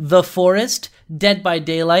 3, The Forest, Dead by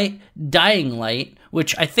Daylight, Dying Light,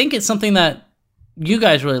 which I think is something that you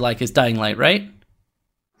guys really like, is Dying Light, right?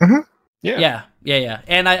 Mm-hmm. Yeah. Yeah.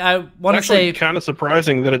 And I want to It's actually say, kind of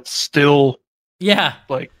surprising that it's still yeah.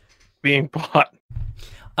 like being bought.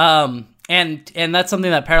 And that's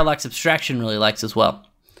something that Parallax Abstraction really likes as well.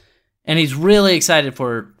 And he's really excited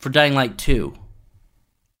for Dying Light 2.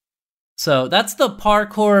 So that's the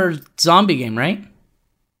parkour zombie game, right?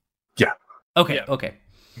 Yeah. Okay, Yeah. okay.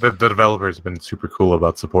 The developer's been super cool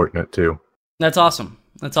about supporting it too. That's awesome.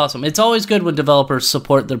 It's always good when developers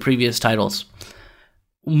support their previous titles.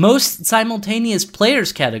 Most simultaneous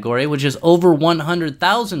players category, which is over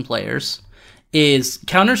 100,000 players, is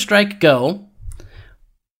Counter-Strike Go,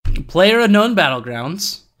 PlayerUnknown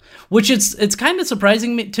Battlegrounds, which it's kind of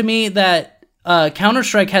surprising to me that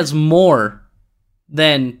Counter-Strike has more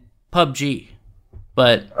than PUBG,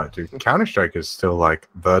 but Dude, Counter-Strike is still like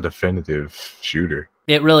the definitive shooter.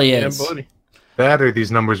 it really is. Yeah, buddy. That or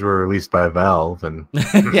these numbers were released by Valve, and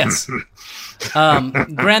Yes.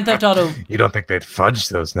 Grand Theft Auto. you don't think they'd fudge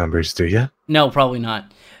those numbers, do you? No, probably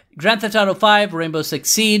not. Grand Theft Auto 5, Rainbow Six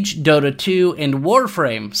Siege, Dota 2, and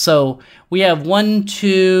Warframe. So we have 1,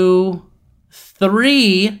 2,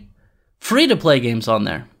 3 free-to-play games on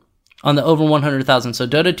there, on the over 100,000. So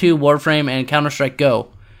Dota 2, Warframe, and Counter-Strike Go.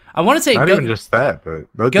 I want to say Not Go, even just that,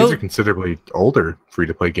 but Go- these are considerably older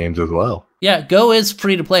free-to-play games as well. yeah, Go is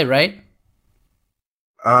free-to-play, right?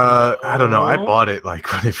 I don't know. I bought it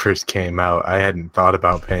like when it first came out. I hadn't thought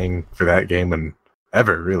about paying for that game and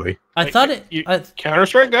ever really. I thought it.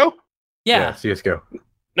 Counter-Strike Go? Yeah. CS:GO.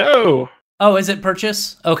 No. Oh, is it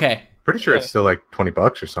purchase? Okay. Pretty sure Yeah. it's still like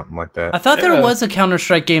 $20 or something like I that. thought there Yeah. was a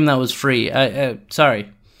Counter-Strike game that was free. Sorry.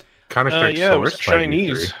 Counter-Strike Yeah, it was Source might be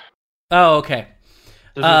Chinese. free. Oh, okay.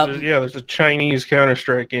 There's a Chinese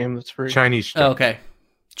Counter-Strike game that's free. Chinese. Strike. Oh, okay.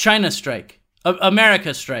 China Strike.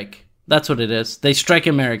 America Strike. That's what it is. They strike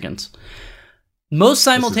Americans. Most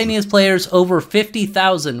simultaneous players over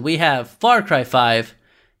 50,000. We have Far Cry 5,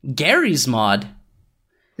 Gary's Mod.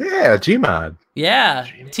 Yeah, Gmod. Yeah.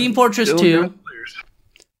 Team Fortress Still 2, got players.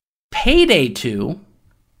 Payday 2,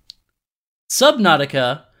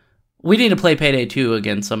 Subnautica. We need to play Payday 2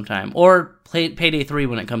 again sometime. Or play Payday 3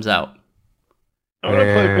 when it comes out. I want to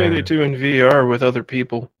play Yeah. Payday 2 in VR with other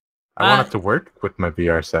people. I want it to work with my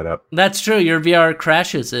VR setup. That's true. Your VR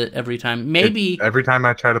crashes it every time. Maybe... Every time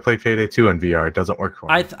I try to play Payday 2 in VR, it doesn't work for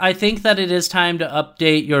me. I think that it is time to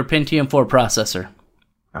update your Pentium 4 processor.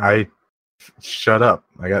 Shut up.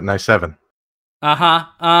 I got an i7.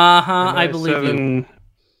 I believe you.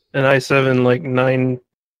 An i7 like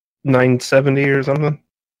 970 or something.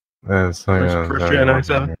 First gen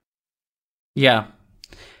i7. Yeah.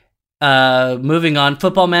 Moving on,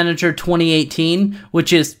 Football Manager 2018,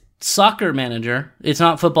 which is Soccer Manager. It's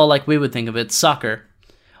not football like we would think of it. It's soccer.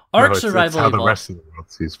 Ark Survival It's how the Evolved. rest of the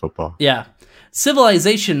world sees football. Yeah.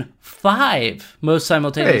 Civilization 5, most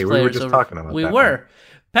simultaneous Hey, we players. were just talking about We that were. one.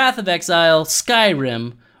 Path of Exile,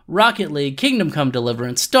 Skyrim, Rocket League, Kingdom Come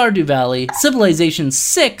Deliverance, Stardew Valley, Civilization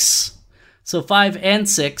 6. So 5 and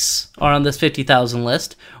 6 are on this 50,000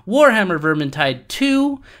 list. Warhammer Vermintide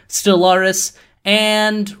 2, Stellaris,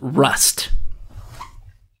 and Rust.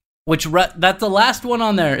 That's the last one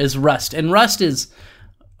on there is Rust. And Rust is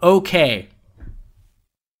okay.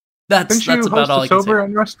 That's Didn't you about host all a I can say. sober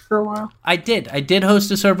on Rust for a while? I did host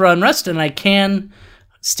a server on Rust, and I can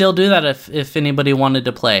still do that if anybody wanted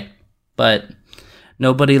to play. But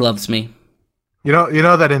nobody loves me. You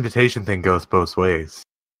know that invitation thing goes both ways.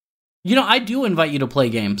 I do invite you to play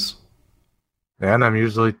games. And I'm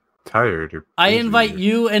usually tired. Or I busy invite or-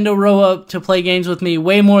 you and Aroa to play games with me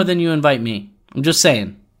way more than you invite me. I'm just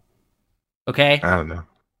saying. Okay? I don't know.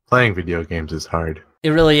 Playing video games is hard. It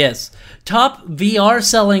really is. Top VR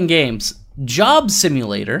selling games. Job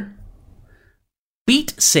Simulator.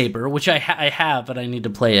 Beat Saber, which I have, but I need to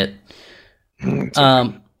play it.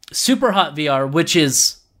 Super Hot VR, which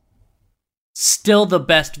is still the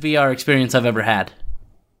best VR experience I've ever had.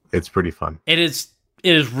 It's pretty fun. It is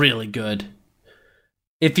really good.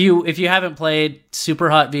 If you haven't played Super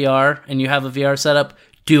Hot VR and you have a VR setup,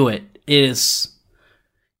 do it. It is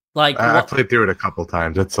like I've played through it a couple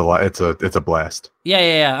times. It's a blast.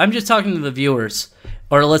 Yeah. I'm just talking to the viewers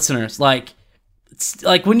or listeners. Like, it's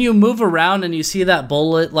like when you move around and you see that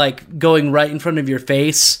bullet like going right in front of your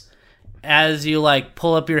face as you like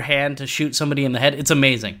pull up your hand to shoot somebody in the head. It's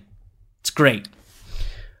amazing. It's great.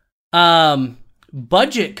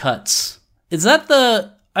 Budget cuts. Is that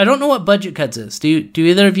the? I don't know what budget cuts is. Do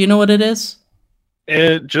either of you know what it is?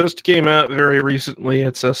 It just came out very recently.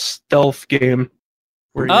 It's a stealth game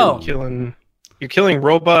where you're killing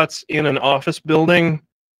robots in an office building,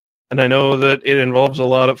 and I know that it involves a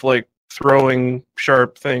lot of like throwing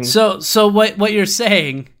sharp things. So what you're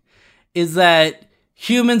saying is that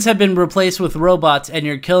humans have been replaced with robots, and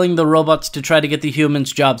you're killing the robots to try to get the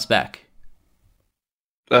humans' jobs back.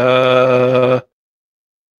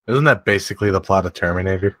 Isn't that basically the plot of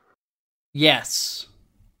Terminator? Yes.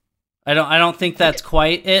 I don't think that's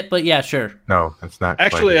quite it, but yeah, sure. No, it's not.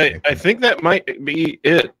 Actually, I think that might be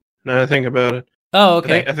it. Now that I think about it. Oh,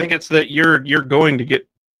 okay. I think it's that you're going to get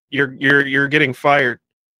you're getting fired.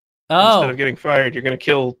 Oh. Instead of getting fired, you're going to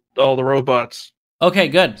kill all the robots. Okay,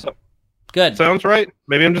 good. Good. Sounds right.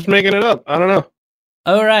 Maybe I'm just making it up. I don't know.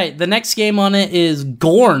 All right. The next game on it is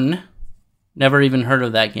Gorn. Never even heard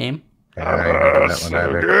of that game. Yeah, I ain't heard of that one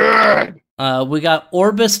either. Good. We got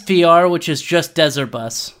Orbis VR, which is just Desert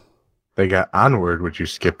Bus. They got Onward, which you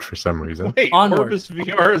skipped for some reason. Wait, Onward. Orbis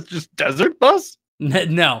VR is just Desert Bus?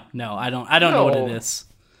 No, I don't know what it is.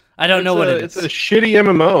 I don't know what it is. It's a shitty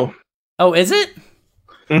MMO. Oh, is it?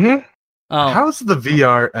 Mm-hmm. Oh, How's the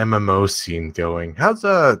VR MMO scene going? How's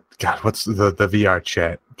what's the VR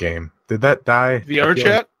chat game? Did that die? VR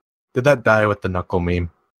chat? Did that die with the Knuckle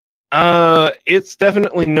meme? It's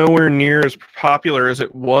definitely nowhere near as popular as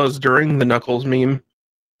it was during the Knuckles meme.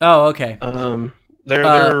 Oh, okay.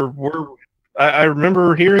 There were. I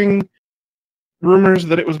remember hearing rumors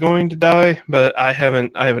that it was going to die, but I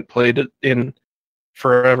haven't played it in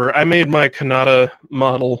forever. I made my Kanata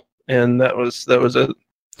model, and that was it.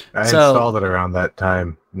 I installed it around that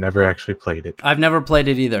time. Never actually played it. I've never played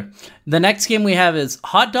it either. The next game we have is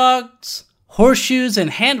Hot Dogs, Horseshoes, and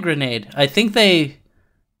Hand Grenade. I think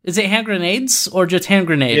is it hand grenades or just hand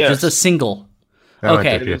grenade? Yes. Just a single. That might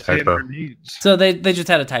Okay. just be a typo. So they just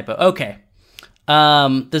had a typo. Okay.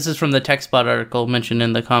 This is from the TechSpot article mentioned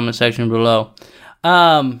in the comment section below.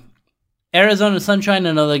 Arizona Sunshine,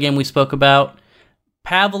 another game we spoke about.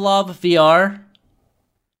 Pavlov VR.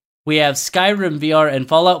 We have Skyrim VR and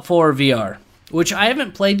Fallout 4 VR, which I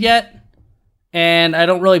haven't played yet, and I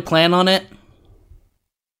don't really plan on it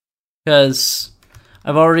because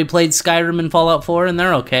I've already played Skyrim and Fallout 4, and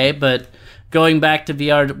they're okay, but going back to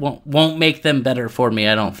VR won't make them better for me,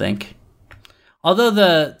 I don't think.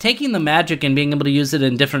 Although taking the magic and being able to use it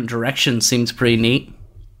in different directions seems pretty neat.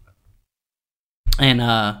 And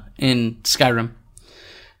in Skyrim.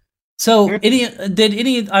 So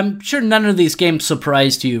I'm sure none of these games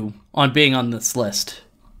surprised you on being on this list.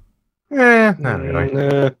 Not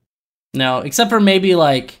really. No, except for maybe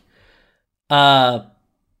like Dying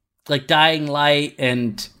Light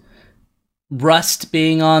and Rust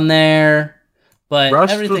being on there. But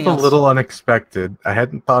Rust everything was else, a little unexpected. I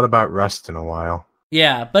hadn't thought about Rust in a while.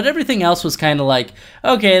 yeah, but everything else was kind of like,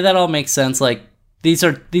 okay, that all makes sense. Like these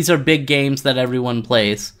are big games that everyone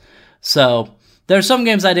plays. So there's some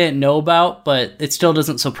games I didn't know about, but it still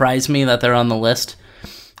doesn't surprise me that they're on the list.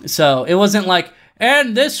 So it wasn't like,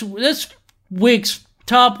 and this week's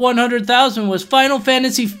top 100,000 was Final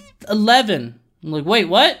Fantasy 11. I'm like, wait,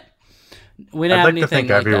 what? We didn't I'd have like to anything think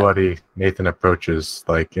like that. everybody Nathan approaches,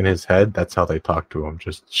 like in his head, that's how they talk to him,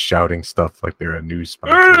 just shouting stuff like they're a news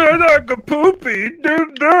sponsor. Like a poopy.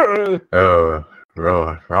 Oh,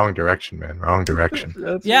 wrong direction, man. Wrong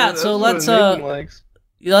direction. Yeah, so let's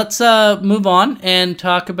move on and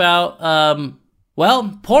talk about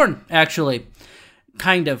porn, actually.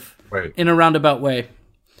 Kind of. Wait. In a roundabout way.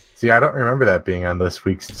 See, I don't remember that being on this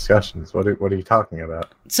week's discussions. What are you talking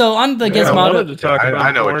about? So on the I wanted Gizmodo, to talk about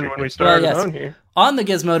I know what porn you're when we doing. started Well, yes. on here. on the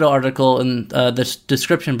Gizmodo article in the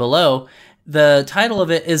description below, the title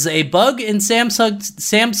of it is a bug in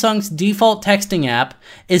Samsung's default texting app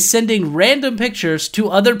is sending random pictures to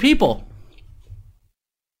other people.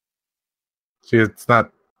 See, it's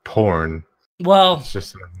not porn. Well, It's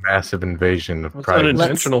just a massive invasion of It's privacy.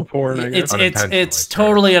 unintentional porn, I guess. it's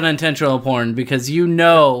totally unintentional porn because you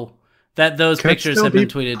know that those Can it pictures still have been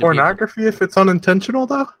be tweeted to people. pornography if it's unintentional,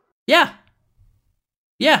 though? Yeah,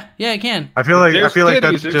 it can. I feel like There's that's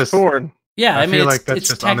titties, it's just. porn. Yeah, I I mean feel like it's that's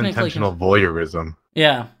just technically unintentional voyeurism.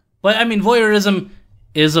 Yeah, but I mean voyeurism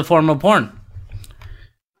is a form of porn.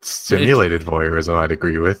 Simulated voyeurism, I'd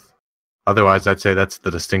agree with. Otherwise, I'd say that's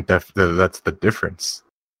the that's the difference.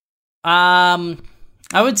 I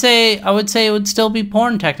would say it would still be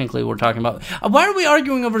porn technically we're talking about. Why are we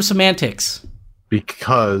arguing over semantics?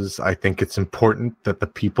 because I think it's important that the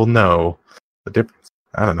people know the difference.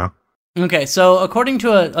 I don't know. Okay, so according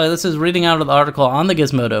to this is reading out of the article on the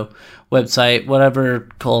Gizmodo website, whatever,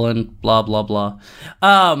 blah, blah, blah.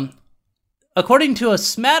 According to a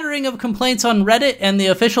smattering of complaints on Reddit and the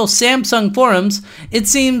official Samsung forums, it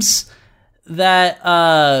seems that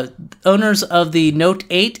owners of the Note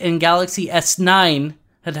 8 and Galaxy S9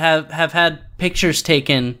 have had pictures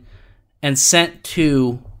taken and sent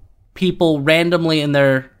to people randomly in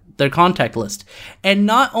their contact list. And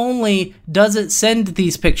not only does it send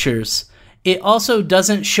these pictures, it also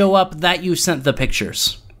doesn't show up that you sent the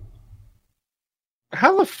pictures.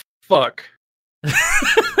 How the fuck?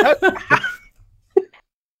 How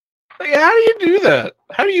do you do that?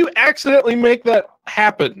 How do you accidentally make that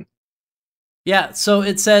happen? Yeah, so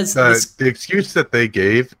it says... The excuse that they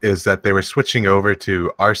gave is that they were switching over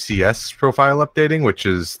to RCS profile updating, which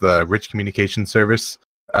is the rich communication service,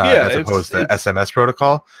 as opposed to SMS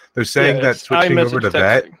protocol. They're saying that switching over to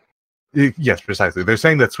that... Yes, precisely. They're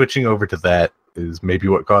saying that switching over to that is maybe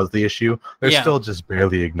what caused the issue. They're still just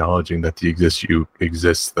barely acknowledging that the issue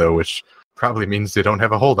exists, though, which probably means they don't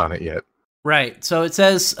have a hold on it yet. Right. So it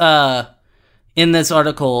says in this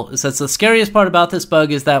article, it says the scariest part about this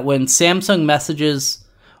bug is that when Samsung messages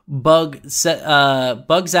bugs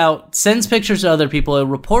out, sends pictures to other people, it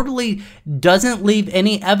reportedly doesn't leave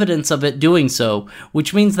any evidence of it doing so,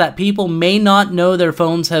 which means that people may not know their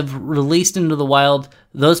phones have released into the wild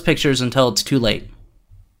those pictures until it's too late.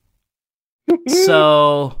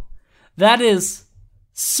 So that is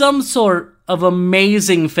some sort of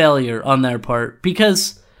amazing failure on their part,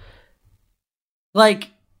 because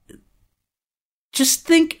just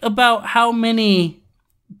think about how many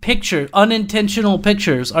unintentional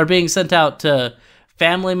pictures are being sent out to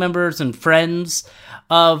family members and friends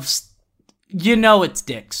of, it's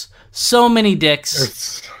dicks. So many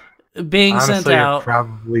dicks being sent out. It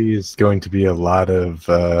probably is going to be a lot of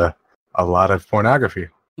pornography.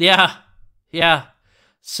 Yeah.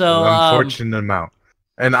 So an unfortunate amount.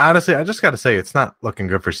 And honestly, I just got to say, it's not looking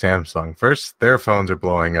good for Samsung. First, their phones are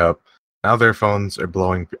blowing up. Now their phones are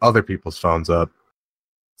blowing other people's phones up.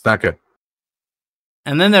 It's not good.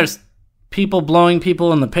 And then there's people blowing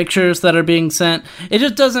people in the pictures that are being sent. It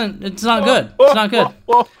just doesn't... It's not good. It's not good.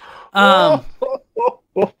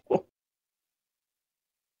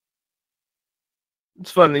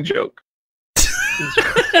 It's a funny joke.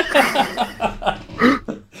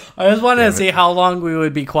 I just wanted to see how long we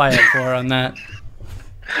would be quiet for on that.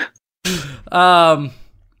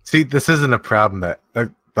 See, this isn't a problem that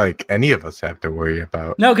any of us have to worry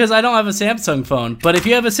about. No, because I don't have a Samsung phone. But if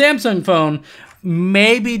you have a Samsung phone,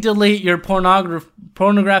 maybe delete your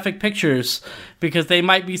pornographic pictures, because they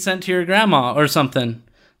might be sent to your grandma or something.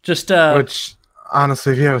 Which,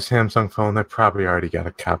 honestly, if you have a Samsung phone, they probably already got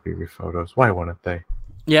a copy of your photos. Why wouldn't they?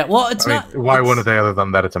 Yeah, well, why wouldn't they, other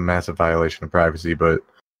than that it's a massive violation of privacy, but...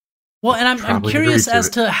 Well, and I'm curious as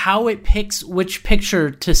to how it picks which picture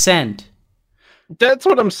to send. That's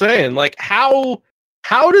what I'm saying. How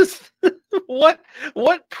does what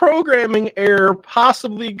programming error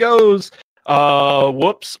possibly goes?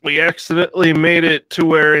 Whoops, we accidentally made it to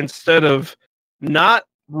where instead of not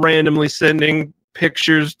randomly sending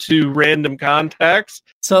pictures to random contacts,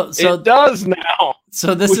 so it does now.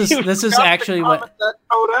 So this is actually what that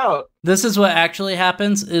code out. This is what actually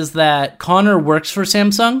happens is that Connor works for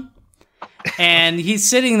Samsung, and he's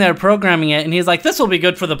sitting there programming it, and he's like, "This will be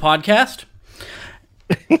good for the podcast."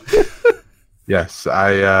 Yes,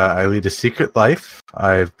 I lead a secret life.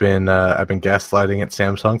 I've been gaslighting at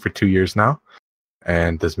Samsung for 2 years now,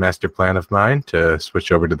 and this master plan of mine to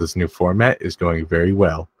switch over to this new format is going very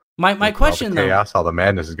well. My question, all the chaos, all the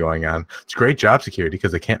madness is going on. It's great job security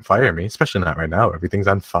because they can't fire me, especially not right now. Everything's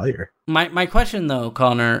on fire. My question, though,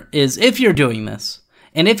 Connor, is if you're doing this,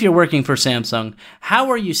 and if you're working for Samsung,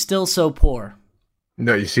 how are you still so poor?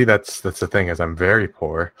 No, you see, that's the thing, is I'm very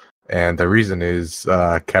poor. And the reason is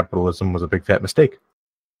capitalism was a big fat mistake.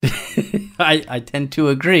 I tend to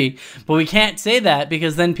agree, but we can't say that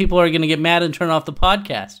because then people are going to get mad and turn off the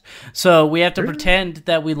podcast. So we have to pretend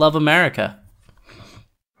that we love America.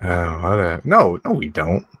 No, we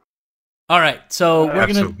don't. All right, so we're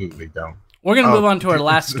absolutely don't. We're gonna move on to our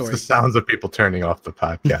last story. It's the sounds of people turning off the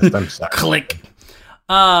podcast. I'm sorry. Click.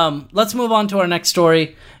 Let's move on to our next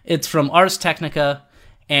story. It's from Ars Technica,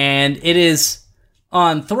 and it is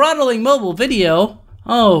on throttling mobile video.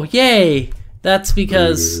 Oh, yay! That's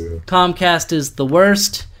because Comcast is the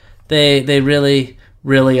worst. They really,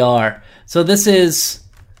 really are. So this is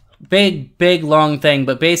big, long thing,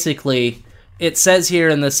 but basically it says here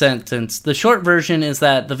in the sentence, the short version is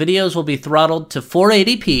that the videos will be throttled to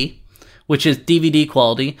 480p, which is DVD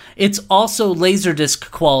quality. It's also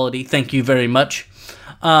Laserdisc quality, thank you very much,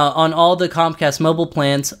 on all the Comcast mobile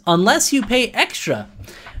plans, unless you pay extra.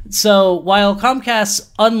 So while Comcast's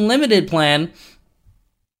unlimited plan,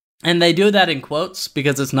 and they do that in quotes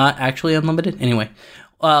because it's not actually unlimited, anyway,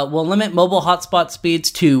 will limit mobile hotspot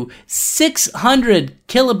speeds to 600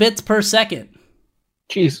 kilobits per second.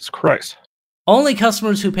 Jesus Christ. Only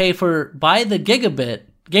customers who pay by the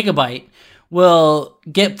gigabyte will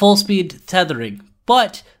get full speed tethering,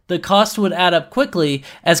 but the cost would add up quickly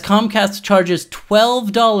as Comcast charges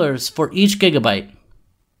 $12 for each gigabyte.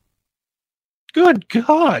 Good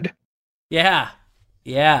God. Yeah.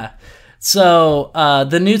 So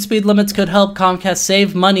the new speed limits could help Comcast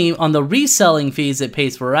save money on the reselling fees it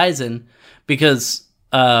pays Verizon, because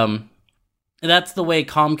that's the way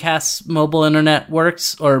Comcast's mobile internet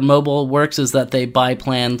works, or mobile works, is that they buy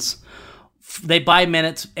plans, they buy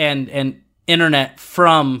minutes and internet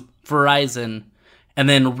from Verizon and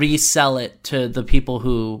then resell it to the people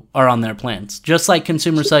who are on their plans, just like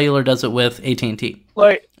Consumer Cellular does it with AT&T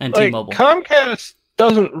and T-Mobile. Comcast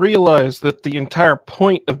doesn't realize that the entire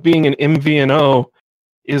point of being an MVNO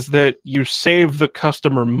is that you save the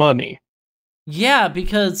customer money. Yeah,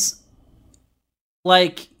 because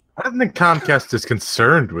I don't think Comcast is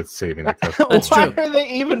concerned with saving the customer. That's Why true. are they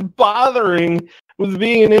even bothering with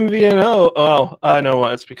being an MVNO? Oh, I know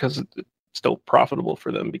why. It's because it's still profitable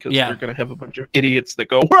for them, because they're going to have a bunch of idiots that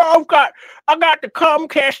go, well, I got the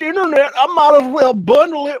Comcast internet. I might as well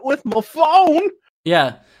bundle it with my phone.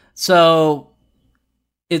 Yeah. So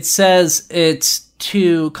it says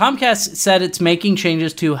Comcast said it's making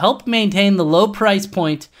changes to help maintain the low price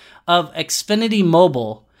point of Xfinity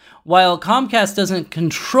Mobile. While Comcast doesn't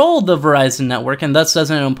control the Verizon network and thus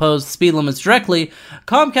doesn't impose speed limits directly,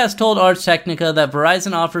 Comcast told Ars Technica that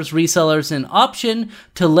Verizon offers resellers an option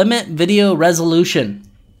to limit video resolution.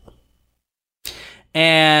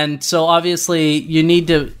 And so obviously you need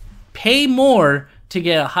to pay more to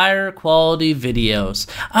get higher quality videos.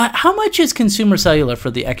 How much is Consumer Cellular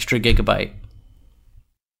for the extra gigabyte?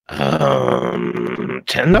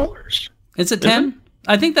 $10. Is it 10?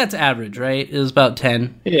 I think that's average, right? It was about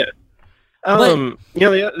 10. Yeah.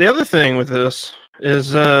 The other thing with this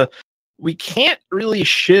is we can't really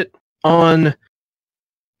shit on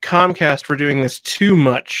Comcast for doing this too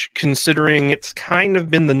much, considering it's kind of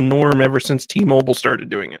been the norm ever since T-Mobile started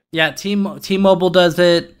doing it. Yeah, T-Mobile does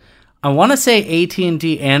it. I want to say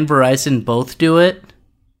AT&T and Verizon both do it.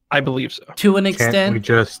 I believe so. To an extent. Can't we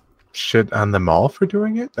just shit on them all for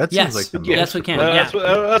doing it? That Yes. seems like the Yes, we can. That's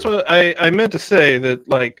what I meant to say. That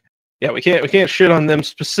we can't shit on them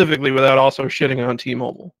specifically without also shitting on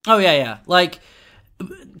T-Mobile. Oh yeah.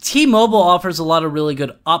 T-Mobile offers a lot of really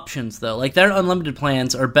good options though. Like their unlimited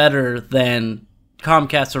plans are better than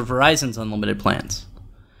Comcast or Verizon's unlimited plans.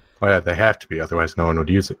 Oh yeah, they have to be, otherwise no one would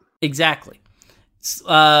use it. Exactly.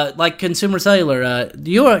 Like Consumer Cellular,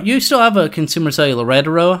 you still have a Consumer Cellular, right,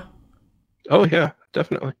 Aroa? Oh yeah,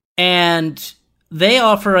 definitely. And they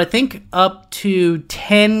offer, I think, up to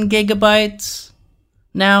 10 gigabytes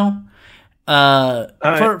now,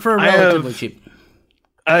 for relatively cheap.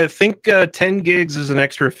 I think 10 gigs is an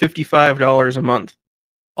extra $55 a month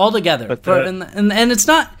Altogether. And it's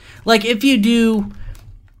not, like, if you do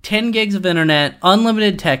 10 gigs of internet,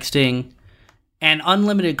 unlimited texting, and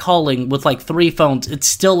unlimited calling with, like, 3 phones, it's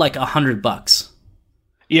still, like, $100.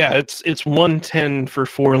 Yeah, it's $110 for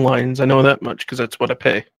 4 lines. I know that much, because that's what I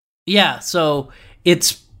pay. Yeah, so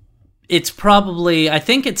it's probably, I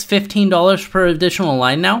think it's $15 per additional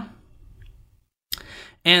line now.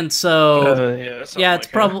 And so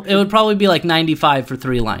it would probably be like $95 for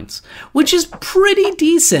 3 lines, which is pretty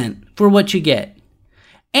decent for what you get.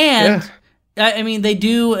 And I mean, they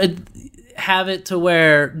do have it to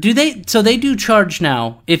where they do charge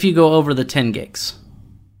now if you go over the 10 gigs.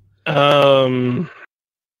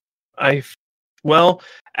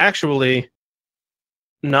 Actually,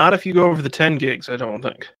 not if you go over the 10 gigs, I don't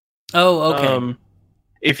think. Oh, okay.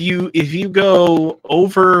 If you go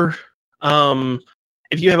over,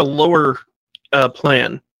 if you have a lower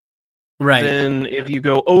plan, right? Then if you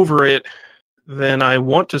go over it, then I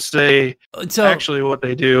want to say actually what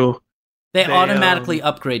they do, they automatically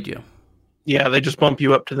upgrade you. Yeah, they just bump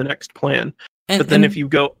you up to the next plan. But then if you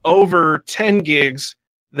go over 10 gigs,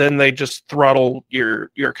 then they just throttle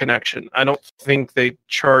your connection. I don't think they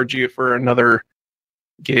charge you for another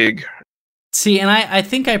gig. See, and I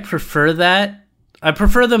think I prefer that. I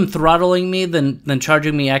prefer them throttling me than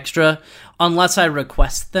charging me extra, unless I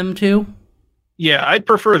request them to. Yeah, I'd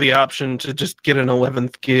prefer the option to just get an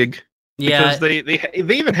 11th gig. Yeah, because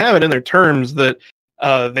they even have it in their terms that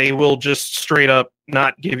they will just straight up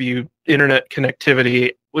not give you internet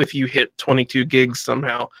connectivity if you hit 22 gigs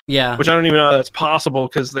somehow. Yeah. Which I don't even know how that's possible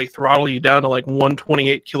because they throttle you down to like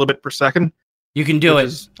 128 kilobit per second. You can do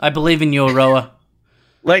it. I believe in you, Aroa.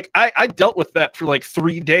 Like, I dealt with that for like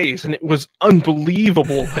 3 days, and it was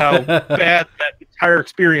unbelievable how bad that entire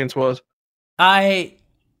experience was.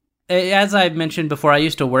 As I mentioned before, I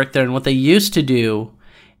used to work there, and what they used to do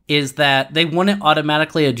is that they wouldn't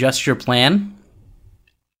automatically adjust your plan.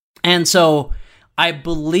 And so I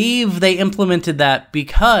believe they implemented that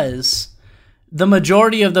because the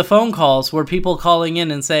majority of the phone calls were people calling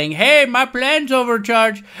in and saying, hey, my plan's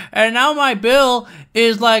overcharged, and now my bill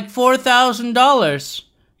is like $4,000.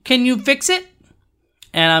 Can you fix it?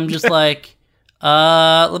 And I'm just like,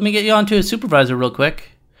 let me get you onto a supervisor real quick.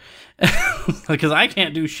 Because I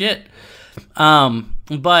can't do shit.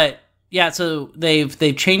 But yeah, so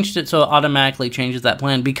they've changed it so it automatically changes that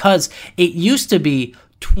plan because it used to be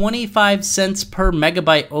 25 cents per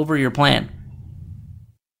megabyte over your plan.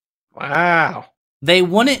 Wow. They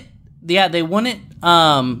wouldn't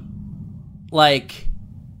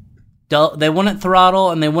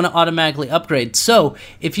throttle and they wouldn't automatically upgrade. So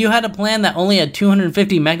if you had a plan that only had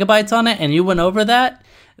 250 megabytes on it and you went over that,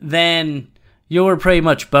 then you were pretty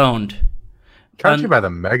much boned. Charging by the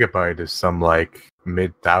megabyte is some like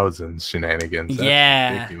mid-thousands shenanigans.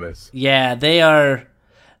 That's ridiculous. Yeah, they are.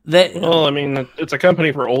 Well, I mean, it's a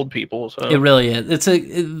company for old people, so it really is.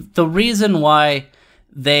 The reason why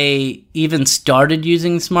they even started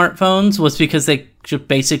using smartphones was because they just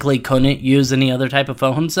basically couldn't use any other type of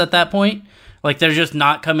phones at that point. Like, they're just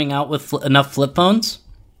not coming out with enough flip phones.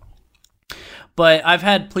 But I've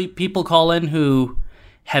had people call in who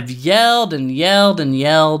have yelled and yelled and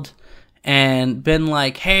yelled and been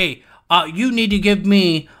like, hey, you need to give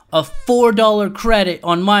me a $4 credit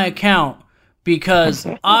on my account because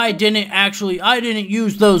I didn't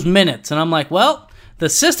use those minutes. And I'm like, well, the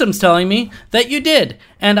system's telling me that you did.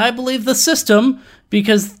 And I believe the system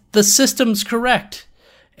because the system's correct.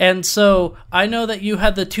 And so I know that you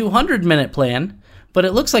had the 200-minute plan, but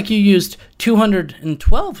it looks like you used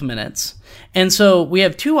 212 minutes. And so we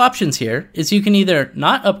have two options here, is you can either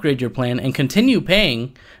not upgrade your plan and continue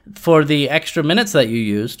paying for the extra minutes that you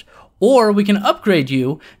used, or we can upgrade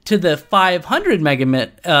you to the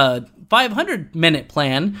 500-minute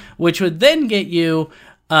plan, which would then get you,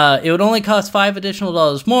 it would only cost $5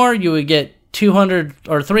 additional more, you would get 200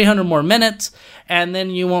 or 300 more minutes, and then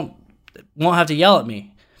you won't have to yell at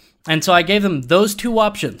me. And so I gave them those two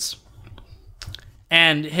options.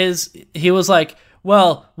 And he was like,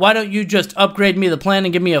 well, why don't you just upgrade me the plan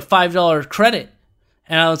and give me a $5 credit?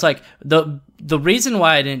 And I was like, the reason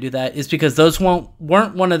why I didn't do that is because those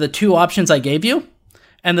weren't one of the two options I gave you.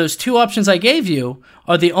 And those two options I gave you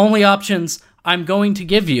are the only options I'm going to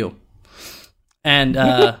give you. And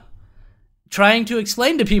trying to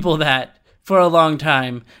explain to people that for a long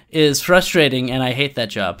time is frustrating, and I hate that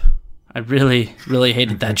job. I really, really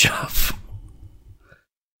hated that job.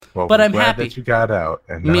 Well, but I'm glad happy that you got out,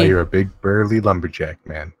 and now you're a big burly lumberjack,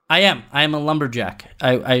 man. I am a lumberjack.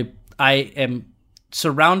 I am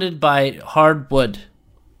surrounded by hardwood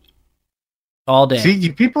all day.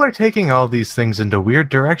 See, people are taking all these things into weird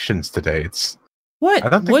directions today. What? I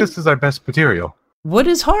don't think this is our best material. Wood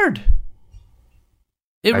is hard.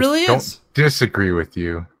 It really is. Disagree with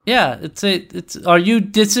you. Yeah, Are you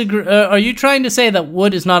trying to say that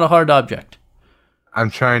wood is not a hard object? I'm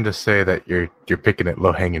trying to say that you're picking at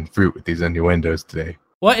low-hanging fruit with these innuendos today.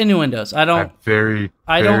 What innuendos? I'm very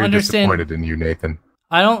understand. Disappointed in you, Nathan.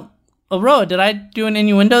 Aroa, did I do an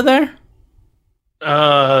innuendo there?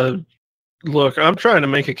 Look, I'm trying to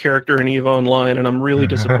make a character in EVE Online, and I'm really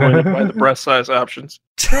disappointed by the breast size options.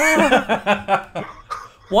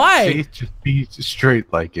 Why? See, just be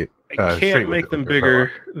straight like it. I can't make them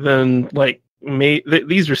bigger than, like,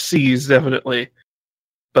 these are C's, definitely.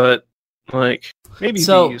 But, like, maybe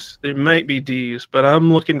D's. They might be D's, but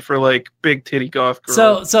I'm looking for, like, big titty goth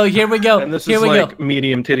girl. So here we go. And this is like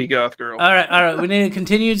medium titty goth girl. All right. We need to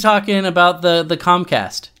continue talking about the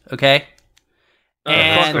Comcast, okay?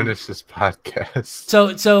 And finish this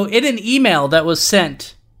podcast. So in an email that was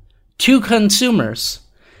sent to consumers,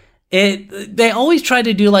 they always try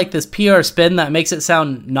to do like this PR spin that makes it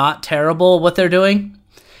sound not terrible what they're doing.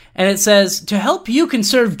 And it says, to help you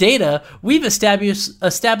conserve data, we've established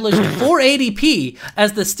 480p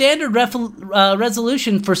as the standard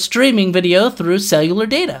resolution for streaming video through cellular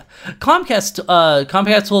data.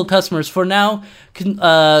 Comcast customers for now,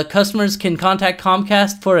 customers can contact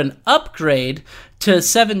Comcast for an upgrade to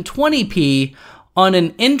 720p on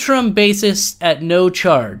an interim basis at no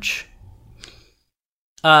charge.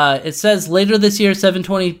 It says later this year,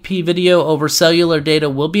 720p video over cellular data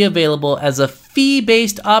will be available as a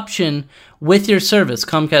fee-based option with your service,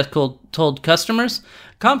 Comcast told customers.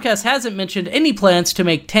 Comcast hasn't mentioned any plans to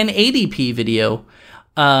make 1080p video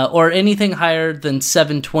or anything higher than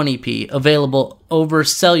 720p available over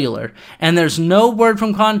cellular. And there's no word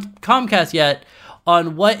from Comcast yet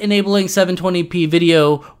on what enabling 720p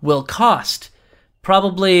video will cost.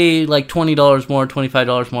 Probably like $20 more,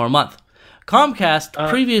 $25 more a month.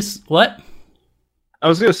 Comcast what? I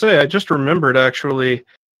was going to say, I just remembered actually,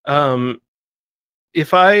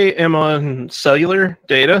 if I am on cellular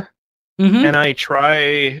data and I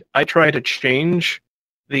try to change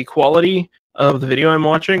the quality of the video I'm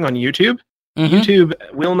watching on YouTube, YouTube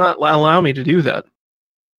will not allow me to do that.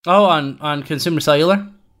 Oh, on consumer cellular?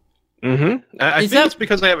 I think it's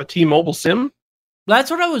because I have a T-Mobile SIM.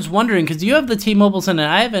 That's what I was wondering, because you have the T-Mobile SIM and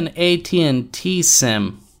I have an AT&T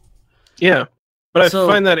SIM. Yeah, but I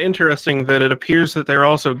find that interesting that it appears that they're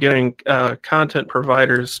also getting content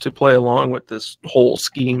providers to play along with this whole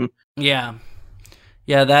scheme. Yeah,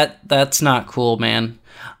 that's not cool, man.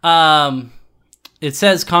 It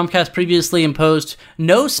says Comcast previously imposed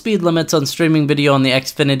no speed limits on streaming video on the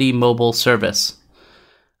Xfinity mobile service.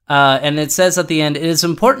 And it says at the end, it is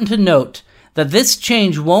important to note that this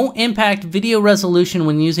change won't impact video resolution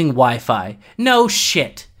when using Wi-Fi. No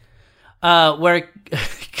shit. Where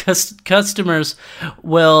customers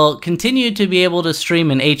will continue to be able to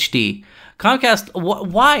stream in HD. Comcast,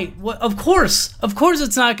 why? Of course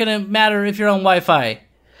it's not going to matter if you're on Wi-Fi.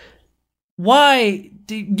 Why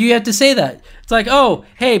do you have to say that? It's like, oh,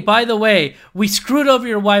 hey, by the way, we screwed over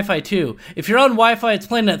your Wi-Fi too. If you're on Wi-Fi, it's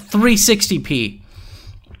playing at 360p.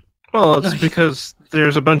 Well, it's because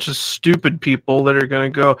there's a bunch of stupid people that are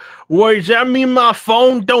going to go, wait, does that mean my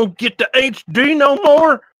phone don't get the HD no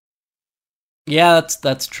more? Yeah,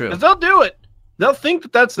 that's true. They'll do it. They'll think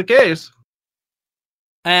that that's the case.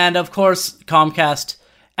 And, of course, Comcast,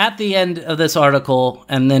 at the end of this article,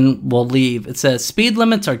 and then we'll leave, it says, speed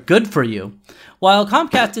limits are good for you. While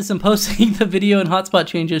Comcast is imposing the video and hotspot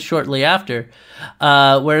changes shortly after,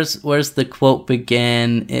 where's the quote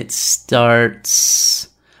begin? It starts...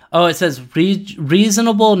 Oh, it says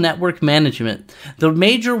reasonable network management. The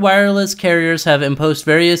major wireless carriers have imposed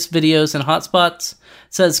various videos and hotspots. It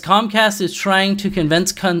says Comcast is trying to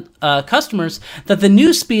convince customers that the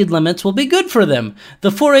new speed limits will be good for them. The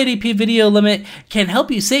 480p video limit can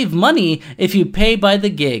help you save money if you pay by the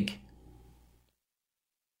gig.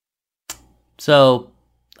 So,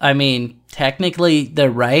 I mean, technically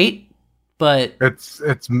they're right, but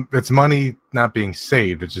it's money not being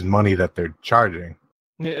saved. It's just money that they're charging.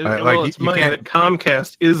 It's money that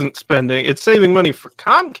Comcast isn't spending. It's saving money for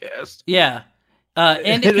Comcast. Yeah,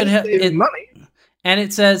 and it could help money. And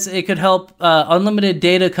it says it could help unlimited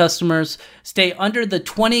data customers stay under the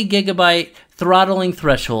 20 gigabyte throttling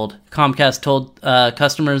threshold. Comcast told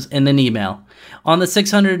customers in an email. On the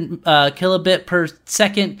 600 kilobit per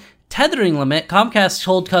second tethering limit, Comcast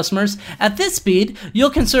told customers, at this speed,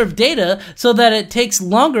 you'll conserve data so that it takes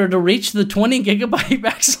longer to reach the 20 gigabyte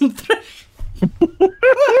maximum threshold.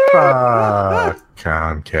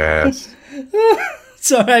 Comcast.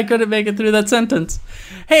 Sorry, I couldn't make it through that sentence.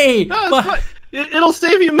 Hey, it'll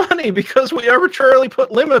save you money because we arbitrarily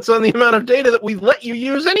put limits on the amount of data that we let you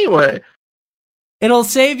use anyway. It'll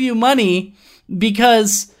save you money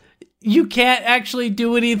because you can't actually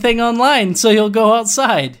do anything online, so you'll go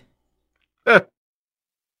outside.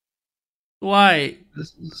 Why?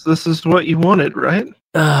 This is what you wanted, right?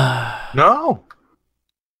 No.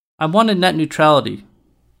 I wanted net neutrality.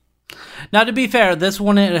 Now, to be fair, this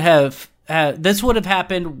would have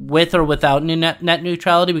happened with or without net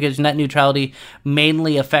neutrality, because net neutrality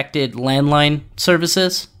mainly affected landline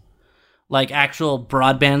services, like actual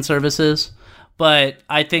broadband services. But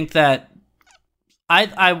I think that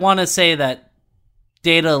I want to say that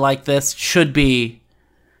data like this should be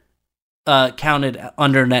counted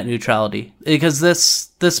under net neutrality, because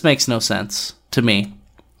this makes no sense to me.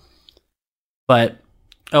 But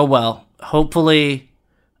oh well, hopefully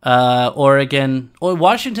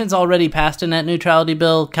Washington's already passed a net neutrality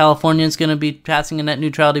bill. California's going to be passing a net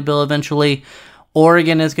neutrality bill eventually.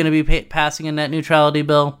 Oregon is going to be passing a net neutrality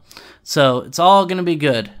bill. So it's all going to be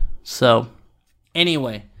good. So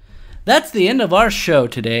anyway, that's the end of our show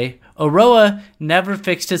today. Oroa never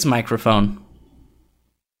fixed his microphone.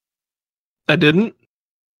 I didn't?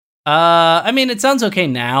 I mean, it sounds okay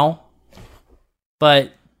now,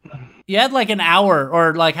 but you had like an hour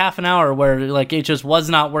or like half an hour where like it just was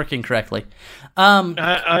not working correctly.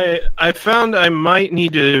 I found I might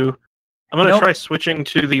need to. I'm going to try switching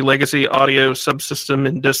to the legacy audio subsystem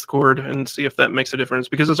in Discord and see if that makes a difference,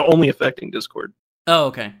 because it's only affecting Discord. Oh,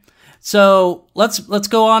 okay. So let's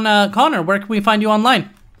go on. Connor, where can we find you online?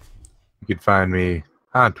 You You can find me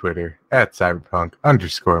on Twitter at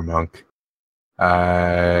cyberpunk_monk.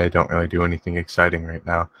 I don't really do anything exciting right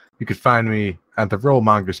now. You could find me at the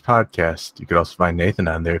Rollmongers podcast. You could also find Nathan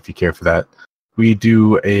on there if you care for that. We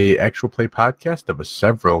do a actual play podcast of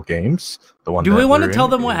several games. The one. Do we want to we're tell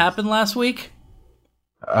in them what is- happened last week?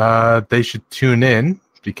 They should tune in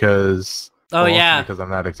because. Oh, also yeah. because I'm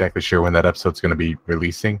not exactly sure when that episode's going to be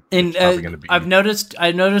releasing. And It's probably gonna be. I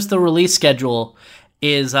noticed the release schedule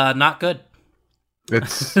is not good.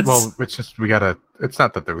 It's it's just we gotta. It's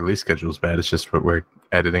not that the release schedule's bad. It's just what we're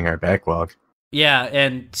editing our backlog. Yeah,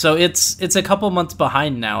 and so it's a couple months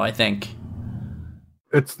behind now, I think.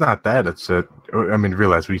 It's not that.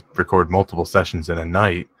 Realize we record multiple sessions in a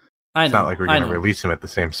night. I know. It's not like we're going to release them at the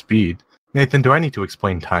same speed. Nathan, do I need to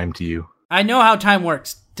explain time to you? I know how time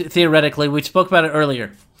works, theoretically. We spoke about it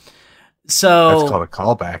earlier. So That's called a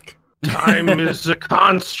callback. Time is a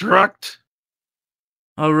construct.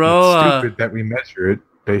 It's Aroa. stupid that we measure it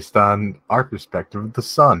based on our perspective of the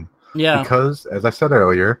sun. Yeah. Because, as I said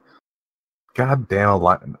earlier, goddamn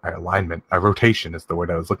alignment. Rotation is the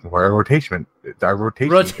word I was looking for. Our rotation.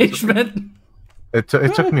 Rotation. It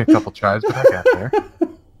took me a couple tries, but I got there.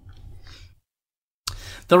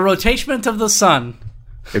 The rotation of the sun.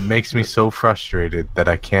 It makes me so frustrated that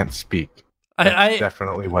I can't speak. That's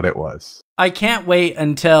definitely what it was. I can't wait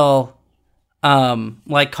until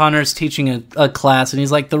like Connor's teaching a class and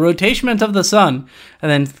he's like, the rotation of the sun,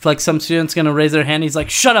 and then like some student's gonna raise their hand, he's like,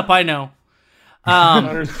 shut up, I know.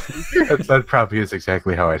 That probably is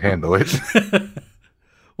exactly how I'd handle it.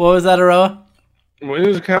 What was that, Aroa? When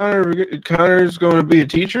is Connor's going to be a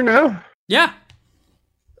teacher now? Yeah.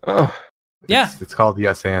 Oh, Yeah. It's called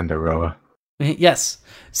Yes and Aroa. Yes.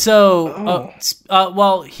 So,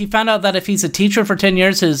 well, he found out that if he's a teacher for 10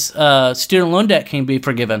 years, his student loan debt can be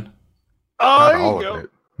forgiven. Not there all you go. of it.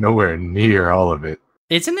 Nowhere near all of it.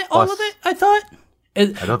 Isn't it all Plus- of it? I thought. I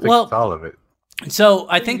don't think it's all of it. So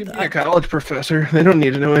I You think could be a college professor. They don't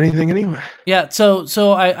need to know anything anyway. yeah.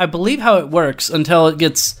 So I believe how it works until it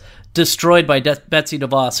gets destroyed by Betsy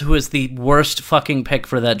DeVos, who is the worst fucking pick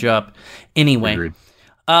for that job. Anyway, Agreed.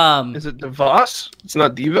 Is it DeVos? It's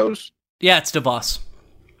not Devos? yeah, it's DeVos.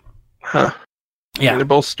 Huh. Yeah, They're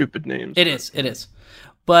both stupid names. it is. It is.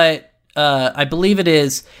 But I believe it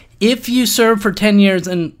is. If you serve for 10 years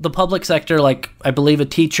in the public sector, like I believe a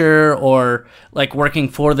teacher or like working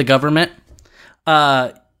for the government,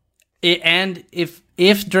 and if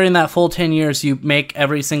during that full 10 years you make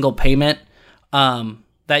every single payment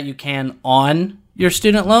that you can on your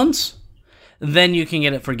student loans, then you can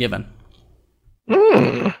get it forgiven.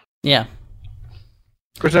 Yeah.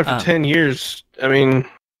 Of course, after 10 years, I mean,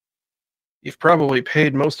 you've probably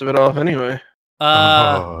paid most of it off anyway.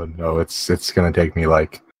 Oh no, it's gonna take me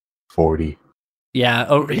like 40. Yeah.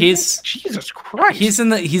 Oh, Jesus Christ! he's in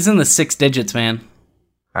the 6 digits, man.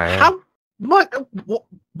 I am. How?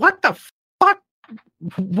 What the fuck?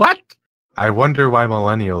 What? I wonder why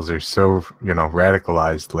millennials are so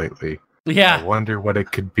radicalized lately. I Yeah. wonder what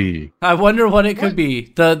it could be. I wonder what it could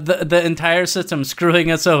be. The entire system screwing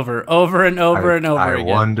us over and over and over I again.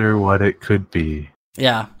 wonder what it could be.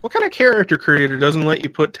 Yeah. What kind of character creator doesn't let you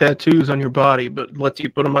put tattoos on your body, but lets you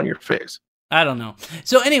put them on your face? I don't know.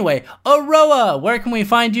 So anyway, Aroa, where can we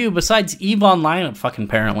find you besides Eve Online? Fucking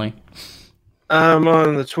apparently. I'm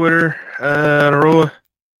on the Twitter, Aroa.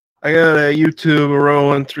 I got a YouTube,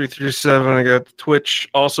 Aroa1337. I got Twitch,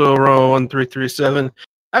 also Aroa1337.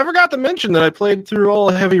 I forgot to mention that I played through all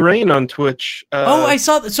of Heavy Rain on Twitch. I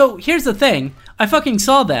saw that. So here's the thing. I fucking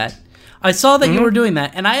saw that. I saw that you were doing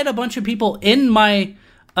that, and I had a bunch of people in my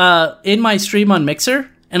stream on Mixer,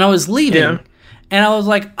 and I was leaving, and I was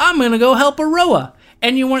like, I'm gonna go help Aroa,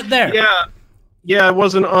 and you weren't there. Yeah, I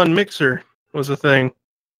wasn't on Mixer, was the thing.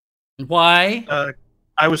 Why?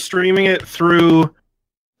 I was streaming it through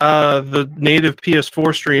the native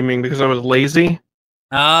PS4 streaming because I was lazy.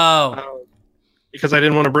 Oh. Because I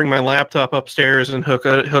didn't want to bring my laptop upstairs and hook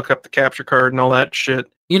up the capture card and all that shit.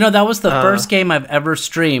 You know, that was the first game I've ever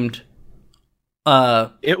streamed.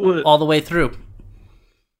 It was all the way through.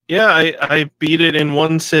 Yeah, I beat it in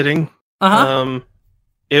one sitting.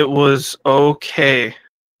 It was okay.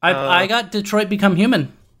 I got Detroit Become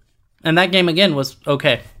Human, and that game again was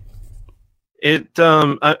okay. It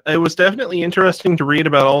was definitely interesting to read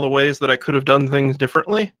about all the ways that I could have done things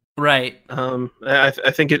differently. Right. I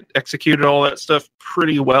think it executed all that stuff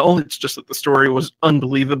pretty well. It's just that the story was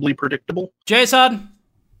unbelievably predictable. Jason.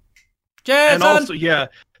 And also, yeah,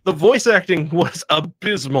 the voice acting was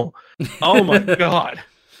abysmal. Oh my god.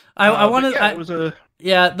 I wanted.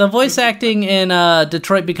 Yeah, the voice acting in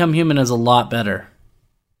Detroit Become Human is a lot better.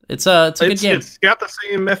 It's a good game. It's got the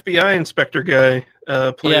same FBI inspector guy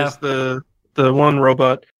plays the one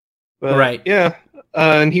robot. But, right. Yeah.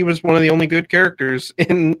 And he was one of the only good characters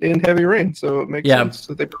in Heavy Rain, so it makes sense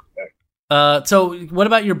that they brought it back. So what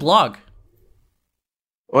about your blog?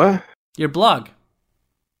 What? Your blog.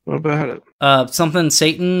 What about it? Something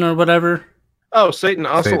Satan or whatever. Oh, Satan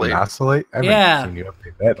Oscillate. Satan Oscillate? I haven't seen you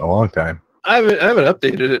update that in a long time. I haven't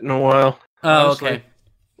updated it in a while. Oh, honestly. Okay.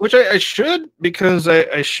 Which I should, because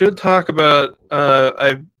I should talk about.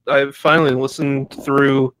 I've finally listened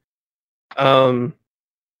through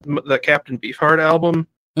the Captain Beefheart album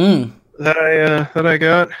that I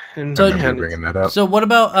got. And so you're bringing that up. So what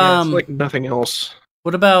about it's like nothing else.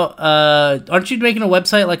 What about aren't you making a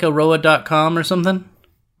website like aroa.com or something?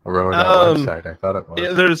 Aroa.website, I thought it was.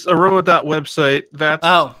 Yeah, there's Aroa.website. That's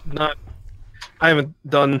not. I haven't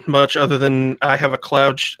done much other than I have a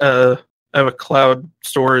cloud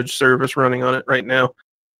storage service running on it right now.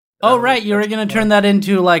 Oh right, you were gonna turn that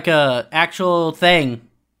into like a actual thing.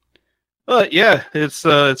 Yeah, it's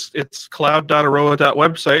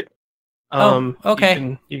cloud.aroa.website.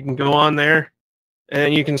 Okay. You can go on there,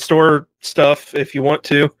 and you can store stuff if you want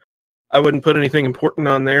to. I wouldn't put anything important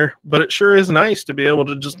on there, but it sure is nice to be able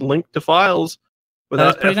to just link to files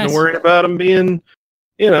without having to worry about them being,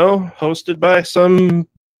 hosted by some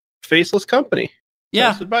faceless company.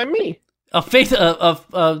 Yeah, hosted by me.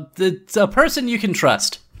 It's a person you can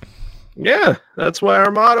trust. Yeah, that's why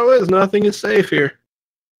our motto is nothing is safe here.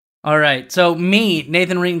 All right, so me,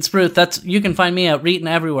 Nathan Reetin Spruth, you can find me at Reetin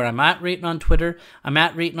everywhere. I'm at Reetin on Twitter. I'm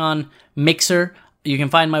at Reetin on Mixer. You can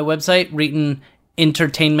find my website,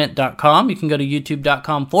 ReetinEntertainment.com. You can go to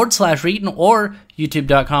youtube.com/Reetin or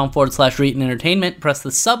youtube.com/Reetin Entertainment. Press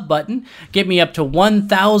the sub button. Get me up to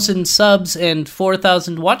 1,000 subs and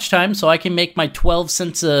 4,000 watch time so I can make my 12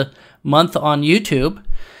 cents a month on YouTube.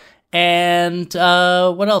 And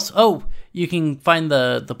what else? Oh, you can find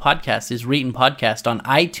the podcast is Reetin Podcast on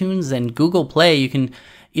iTunes and Google Play. You can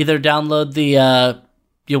either download the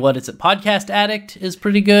Podcast Addict is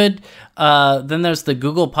pretty good. Then there's the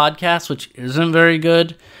Google Podcast, which isn't very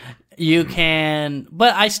good. You can,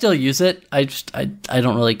 but I still use it. I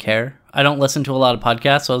don't really care. I don't listen to a lot of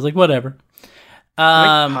podcasts, so I was like, whatever.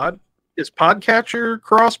 Is Podcatcher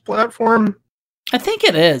cross-platform? I think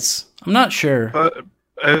it is. I'm not sure.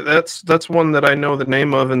 That's one that I know the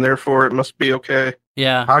name of, and therefore it must be okay.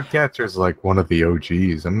 Yeah. Podcatcher is like one of the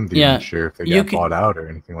OGs. I'm not even sure if they got bought out or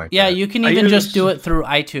anything like that. Yeah, you can even just do it through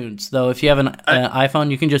iTunes, though. If you have an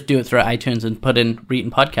iPhone, you can just do it through iTunes and put in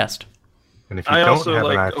Reetin Podcast. And if you don't have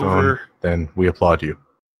an iPhone, then we applaud you.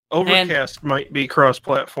 Overcast might be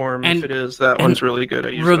cross-platform. If it is, that one's really good. I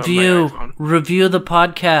use it on my iPhone. Review the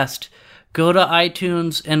podcast. Go to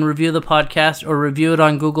iTunes and review the podcast, or review it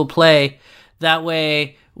on Google Play. That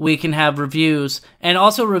way we can have reviews, and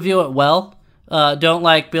also review it well.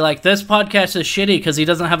 Don't be like, this podcast is shitty because he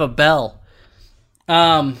doesn't have a bell.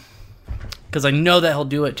 Because I know that he'll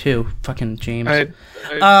do it too. Fucking James. I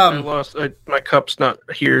lost. My cup's not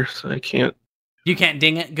here, so I can't. You can't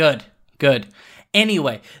ding it? Good.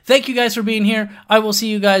 Anyway, thank you guys for being here. I will see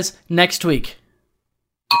you guys next week.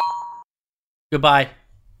 Goodbye.